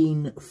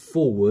lean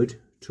forward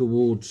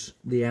towards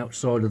the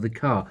outside of the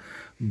car,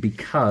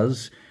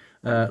 because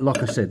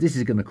like I said, this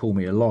is going to call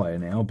me a liar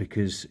now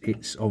because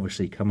it's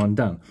obviously come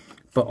undone.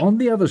 But on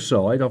the other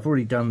side, I've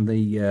already done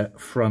the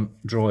front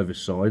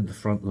driver's side, the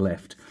front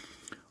left.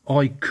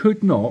 I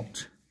could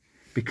not,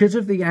 because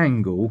of the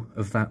angle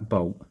of that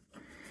bolt,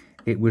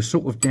 it was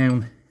sort of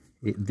down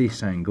at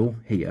this angle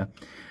here.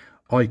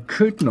 I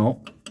could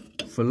not,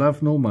 for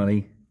love nor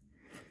money,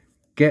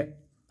 get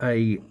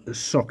a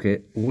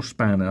socket or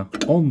spanner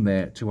on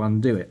there to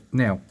undo it.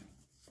 Now,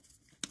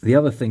 the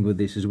other thing with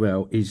this as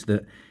well is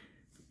that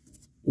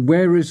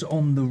whereas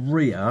on the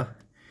rear,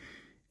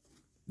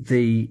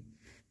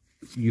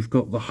 you've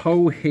got the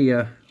hole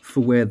here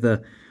for where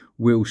the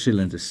wheel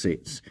cylinder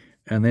sits,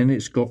 and then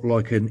it's got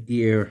like an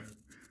ear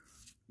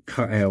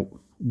cut out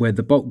where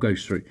the bolt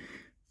goes through.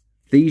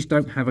 These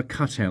don't have a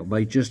cutout,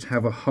 they just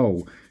have a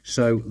hole.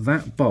 So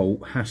that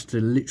bolt has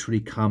to literally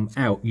come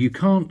out. You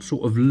can't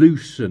sort of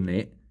loosen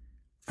it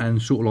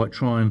and sort of like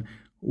try and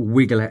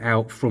wiggle it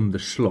out from the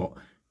slot.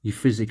 You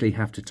physically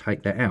have to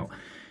take that out.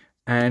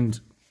 And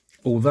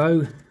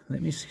although,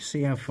 let me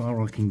see how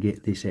far I can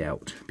get this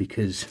out,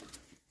 because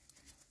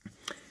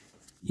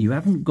you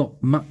haven't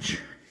got much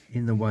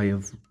in the way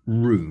of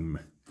room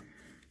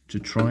to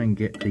try and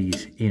get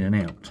these in and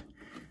out.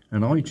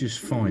 And I just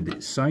find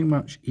it so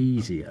much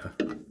easier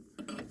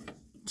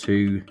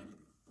to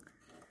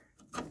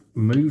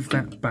move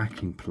that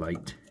backing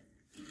plate.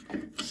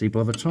 See,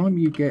 by the time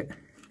you get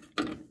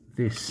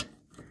this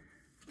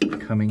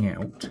coming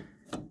out,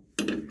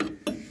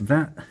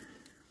 that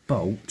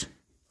bolt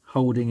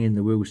holding in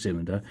the wheel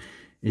cylinder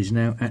is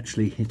now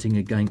actually hitting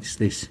against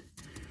this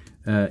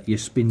your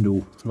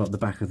spindle, like the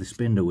back of the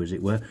spindle as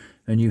it were,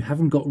 and you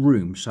haven't got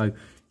room. So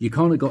you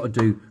kind of got to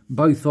do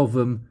both of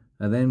them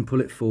and then pull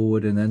it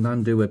forward and then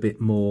undo a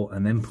bit more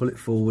and then pull it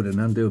forward and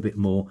undo a bit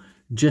more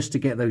just to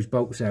get those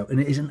bolts out. And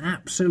it is an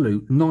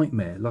absolute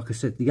nightmare. Like I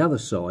said, the other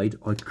side,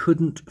 I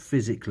couldn't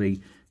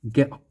physically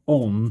get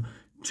on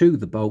to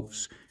the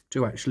bolts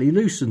to actually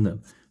loosen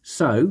them.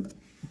 So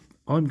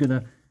I'm going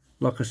to,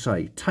 like I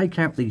say, take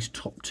out these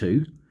top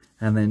two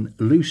and then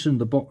loosen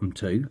the bottom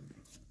two.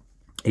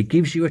 It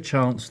gives you a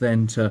chance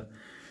then to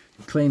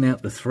clean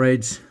out the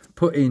threads,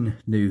 put in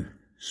new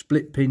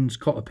split pins,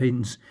 cotter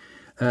pins,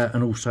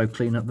 and also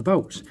clean up the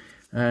bolts.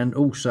 And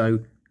also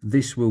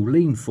this will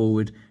lean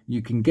forward.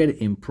 You can get it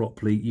in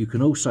properly. You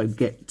can also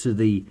get to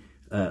the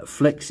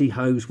flexi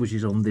hose, which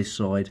is on this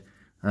side.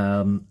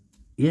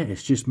 Yeah, it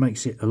just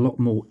makes it a lot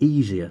more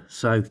easier.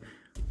 So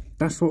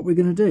that's what we're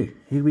going to do.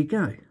 Here we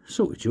go.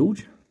 Sort it,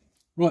 George.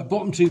 Right,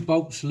 bottom 2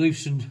 bolts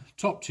loosened,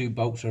 top 2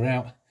 bolts are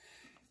out.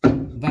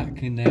 That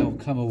can now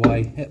come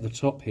away at the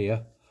top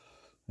here,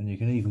 and you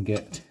can even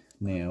get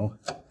now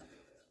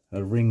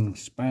a ring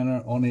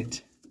spanner on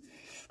it,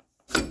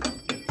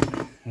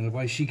 and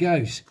away she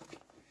goes.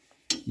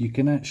 You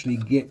can actually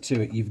get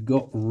to it. You've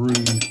got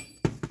room.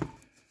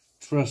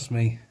 Trust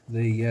me,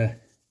 the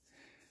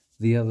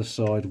other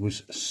side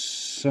was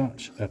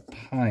such a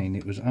pain.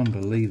 It was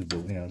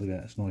unbelievable. Yeah, look at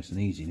that. It's nice and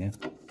easy now.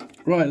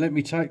 Right, let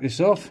me take this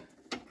off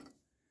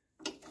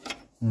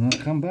and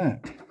I'll come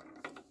back.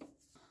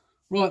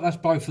 Right, that's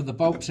both of the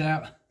bolts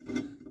out,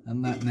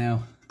 and that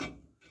now,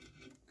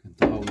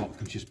 the whole lot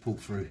can just pull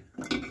through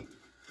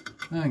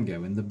and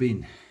go in the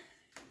bin.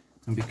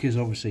 And because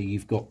obviously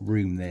you've got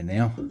room there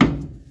now,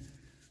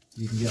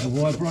 you can get a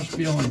wire brush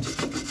behind.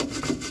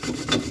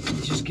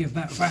 Just give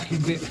that backing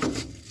bit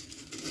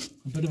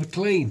a bit of a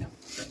clean.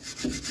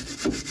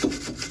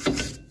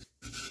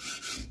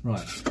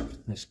 Right,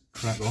 let's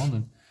crack on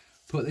and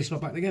put this lot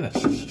back together.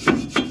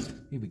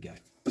 Here we go.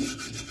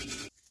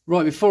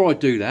 Right, before I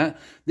do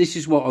that, this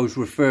is what I was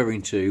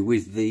referring to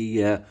with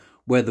the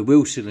where the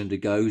wheel cylinder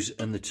goes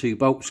and the 2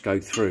 bolts go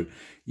through.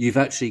 You've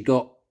actually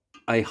got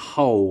a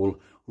hole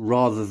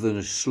rather than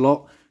a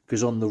slot,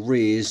 because on the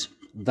rears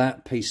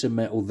that piece of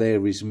metal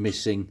there is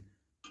missing,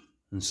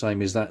 and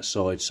same as that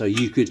side. So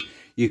you could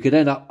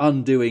end up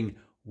undoing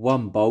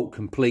one bolt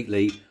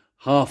completely,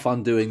 half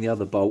undoing the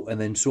other bolt, and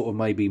then sort of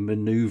maybe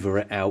maneuver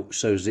it out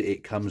so that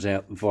it comes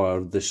out via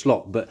the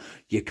slot. But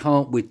you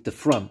can't with the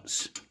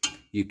fronts.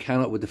 You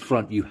cannot with the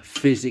front. You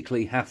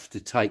physically have to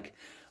take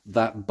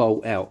that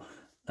bolt out,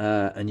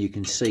 and you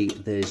can see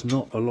there's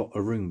not a lot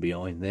of room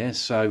behind there.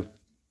 So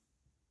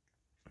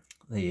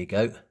there you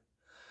go.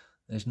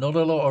 There's not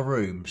a lot of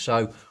room.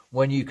 So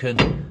when you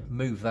can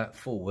move that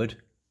forward,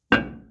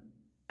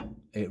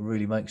 it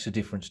really makes a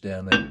difference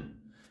down there,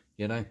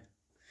 you know.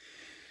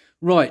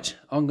 Right,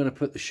 I'm going to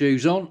put the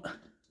shoes on,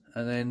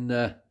 and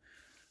then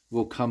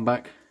we'll come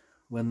back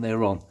when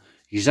they're on.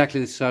 Exactly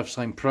the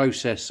same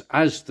process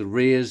as the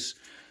rears.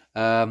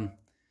 Let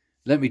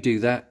me do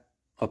that.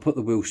 I'll put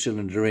the wheel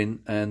cylinder in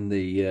and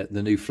the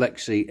new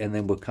flexi, and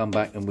then we'll come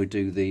back and we'll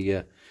do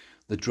the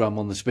drum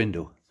on the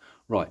spindle.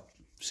 Right,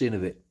 see you in a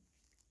bit.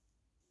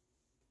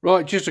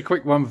 Right, just a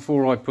quick one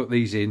before I put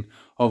these in.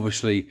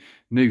 Obviously,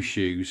 new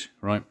shoes,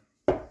 right?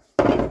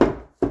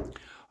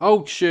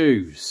 Old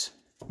shoes.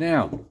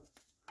 Now,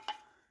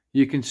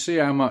 you can see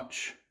how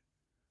much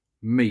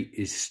meat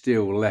is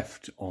still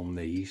left on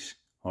these,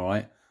 all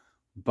right?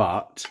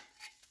 But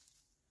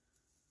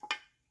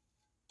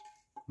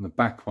the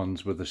back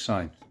ones were the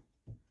same.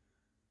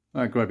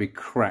 That got to be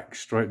cracked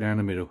straight down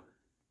the middle.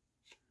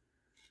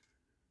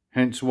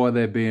 Hence why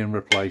they're being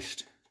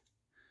replaced.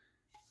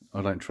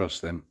 I don't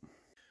trust them.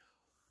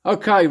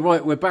 Okay,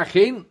 right, we're back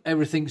in.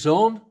 Everything's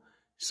on.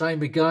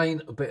 Same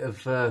again, a bit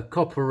of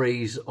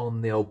copperies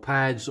on the old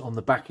pads on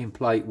the backing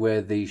plate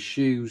where the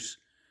shoes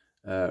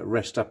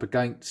rest up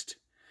against.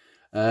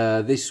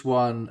 This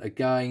one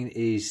again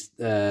is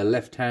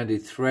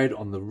left-handed thread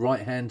on the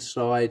right-hand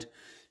side,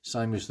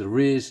 same as the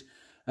rears.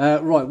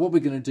 Right, what we're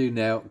going to do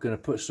now, we're going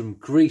to put some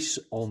grease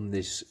on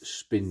this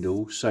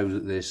spindle so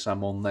that there's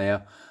some on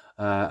there,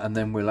 and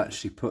then we'll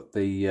actually put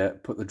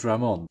the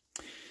drum on.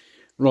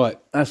 Right,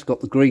 that's got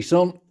the grease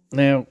on.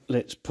 Now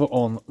let's put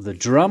on the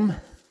drum.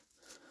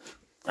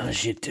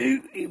 As you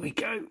do, here we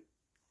go.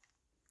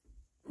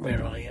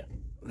 Where are you?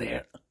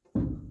 There.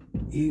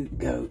 You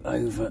go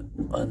over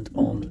and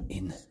on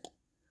in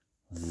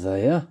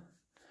there.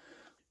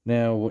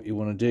 Now what you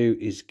want to do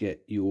is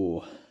get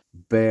your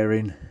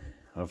bearing.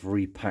 I've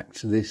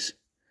repacked this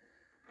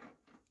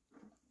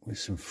with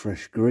some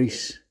fresh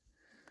grease.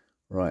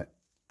 Right,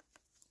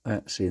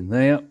 that's in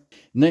there.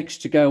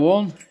 Next to go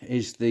on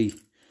is the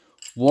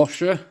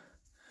washer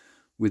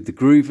with the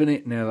groove in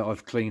it. Now that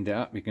I've cleaned it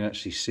up, you can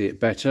actually see it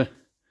better.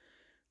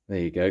 There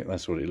you go,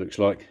 that's what it looks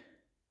like.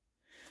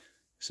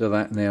 So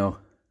that now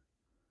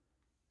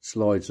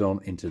slides on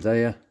into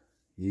there.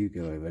 You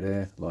go over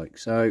there like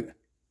so.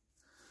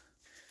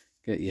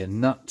 Get your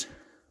nut,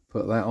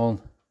 put that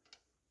on.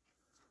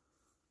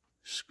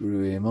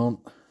 Screw him on.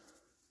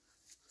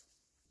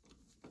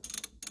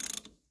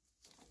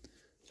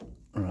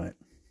 Right.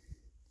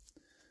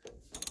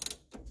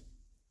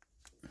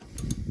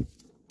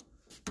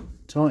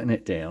 Tighten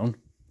it down.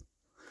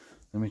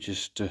 Let me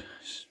just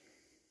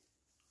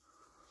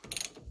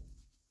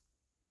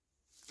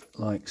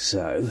like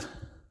so.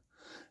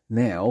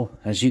 Now,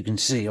 as you can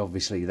see,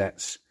 obviously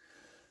that's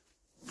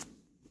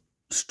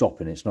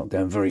stopping. It's not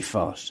going very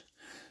fast.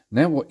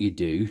 Now what you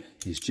do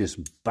is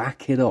just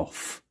back it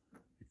off.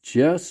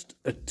 Just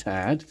a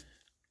tad.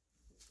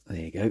 There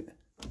you go.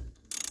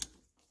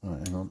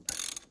 Right, hang on.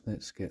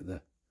 Let's get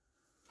the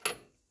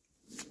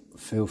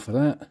feel for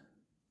that.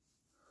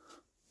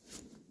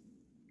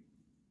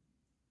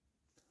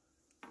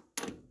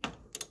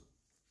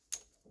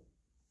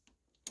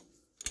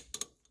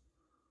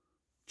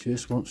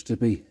 just wants to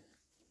be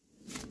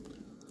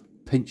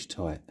pinch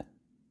tight.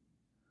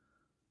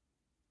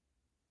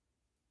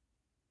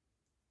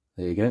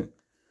 There you go.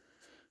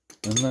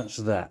 And that's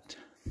that.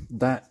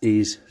 That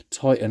is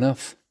tight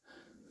enough.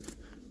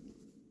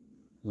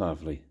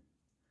 Lovely.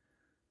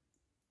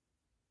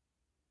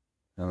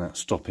 And that's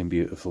stopping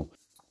beautiful.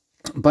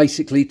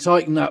 Basically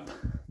tighten up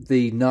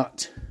the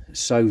nut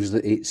so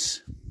that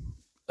it's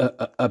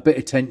a bit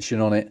of tension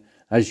on it.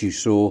 As you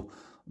saw,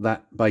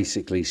 that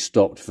basically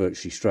stopped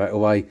virtually straight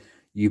away.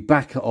 You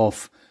back it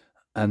off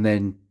and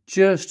then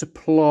just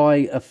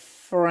apply a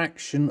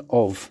fraction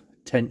of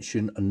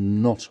tension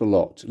and not a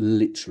lot,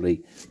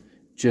 literally,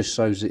 just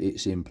so that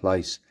it's in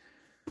place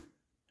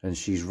and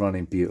she's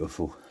running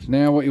beautiful.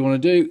 Now what you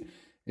want to do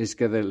is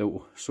get a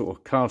little sort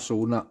of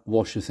castle nut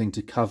washer thing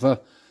to cover.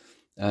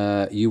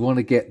 You want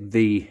to get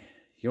the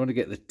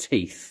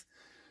teeth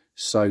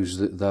so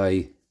that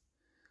they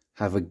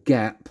have a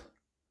gap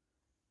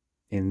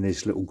in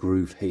this little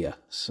groove here.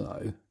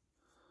 So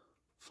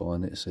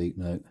find it, see,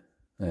 no,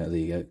 there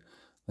you go,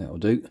 that'll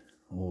do.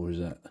 Or is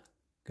that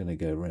going to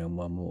go around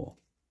one more?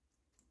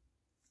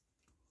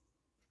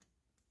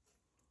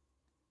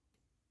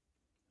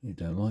 You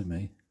don't like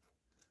me.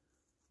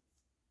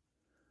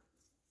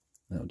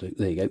 That'll do.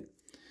 There you go.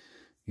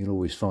 You'll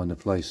always find a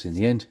place in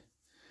the end.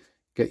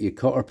 Get your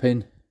cotter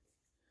pin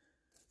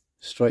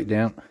straight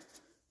down.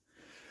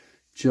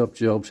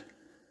 Jobbed.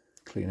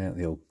 Clean out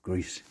the old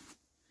grease.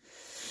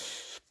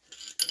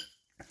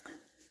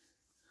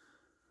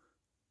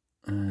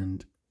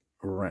 And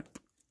wrap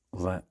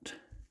that.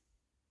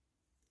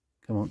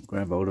 Come on,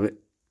 grab hold of it.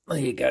 There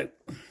you go.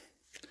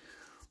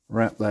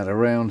 Wrap that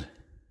around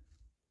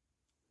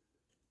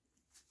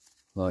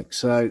like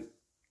so.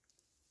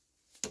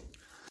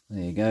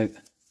 There you go.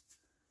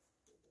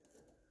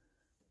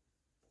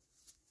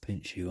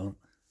 Pinch you on.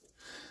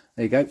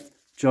 There you go.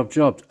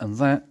 Jobbed. And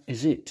that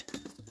is it.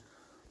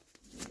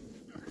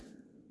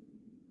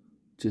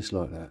 Just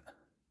like that.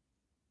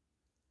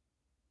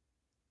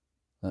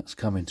 That's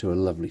coming to a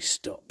lovely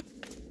stop.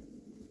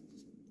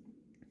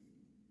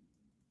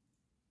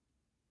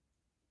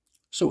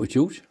 Sorted,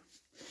 George.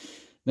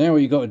 Now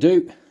what you got to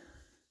do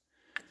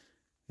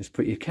is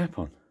put your cap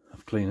on.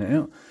 I've cleaned it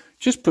out.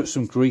 Just put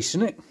some grease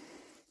in it.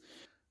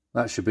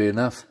 That should be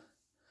enough.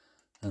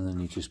 And then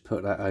you just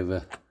put that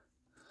over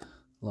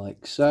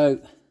like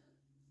so.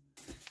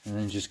 And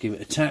then just give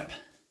it a tap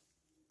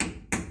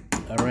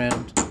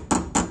around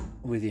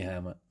with your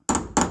hammer.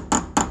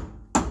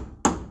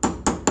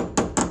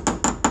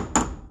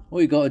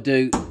 All you got to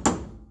do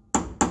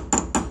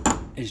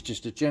is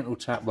just a gentle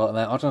tap like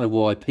that. I don't know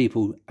why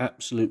people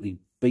absolutely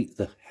beat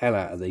the hell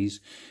out of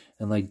these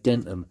and they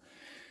dent them.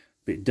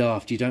 Bit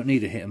daft. You don't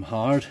need to hit them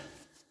hard.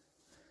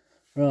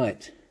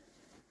 Right.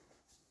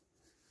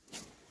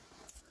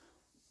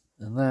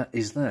 And that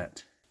is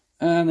that.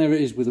 And there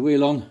it is with the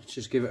wheel on.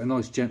 Just give it a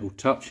nice gentle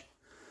touch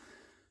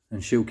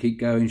and she'll keep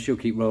going, she'll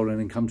keep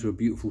rolling and come to a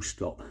beautiful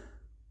stop.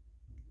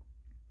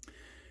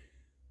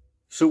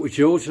 Sorted,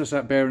 George. That's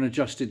that bearing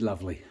adjusted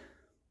lovely.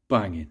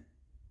 Banging.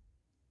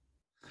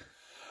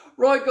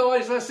 Right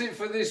guys, that's it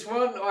for this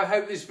one. I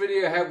hope this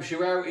video helps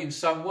you out in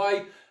some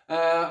way.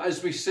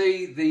 As we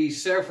see, the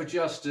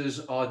self-adjusters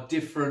are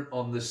different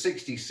on the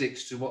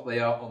 66 to what they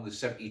are on the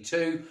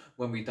 72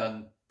 when we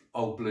done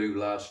Old Blue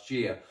last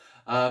year.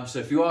 So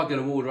if you are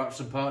going to order up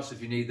some parts,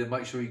 if you need them,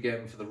 make sure you get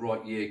them for the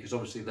right year, because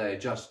obviously they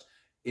adjust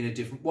in a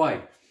different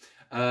way.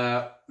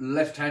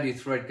 Left-handed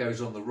thread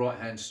goes on the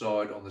right-hand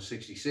side on the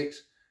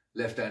 66.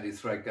 Left-handed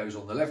thread goes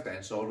on the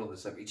left-hand side on the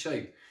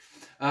 72.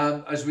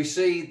 As we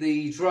see,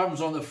 the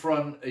drums on the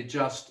front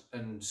adjust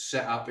and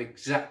set up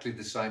exactly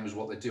the same as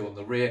what they do on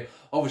the rear.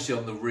 Obviously,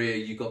 on the rear,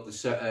 you got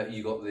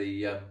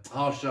the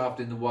half shaft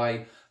in the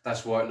way.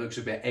 That's why it looks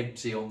a bit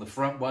empty on the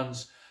front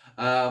ones.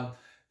 The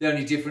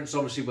only difference,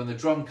 obviously, when the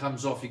drum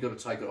comes off, you've got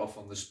to take it off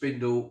on the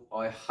spindle.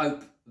 I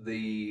hope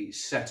the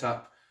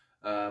setup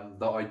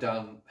that I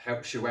done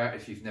helps you out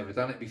if you've never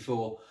done it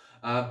before.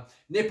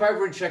 Nip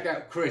over and check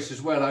out Chris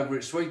as well over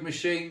at Sweet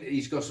Machine.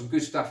 He's got some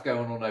good stuff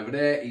going on over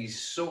there. He's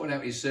sorting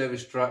out his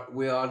service truck.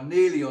 We are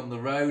nearly on the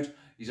road.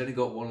 He's only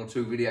got 1 or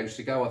 2 videos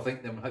to go, I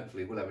think. Then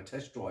hopefully we'll have a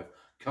test drive.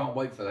 Can't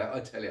wait for that,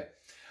 I tell you.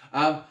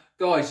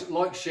 Guys,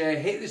 like, share,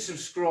 hit the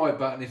subscribe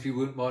button if you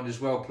wouldn't mind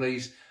as well,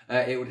 please.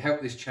 It would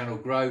help this channel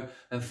grow.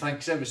 And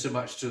thanks ever so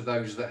much to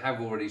those that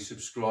have already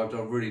subscribed.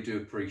 I really do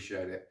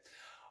appreciate it.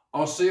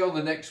 I'll see you on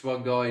the next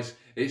one, guys.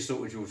 It's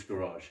Sorted George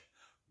Garage.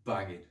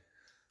 Banging.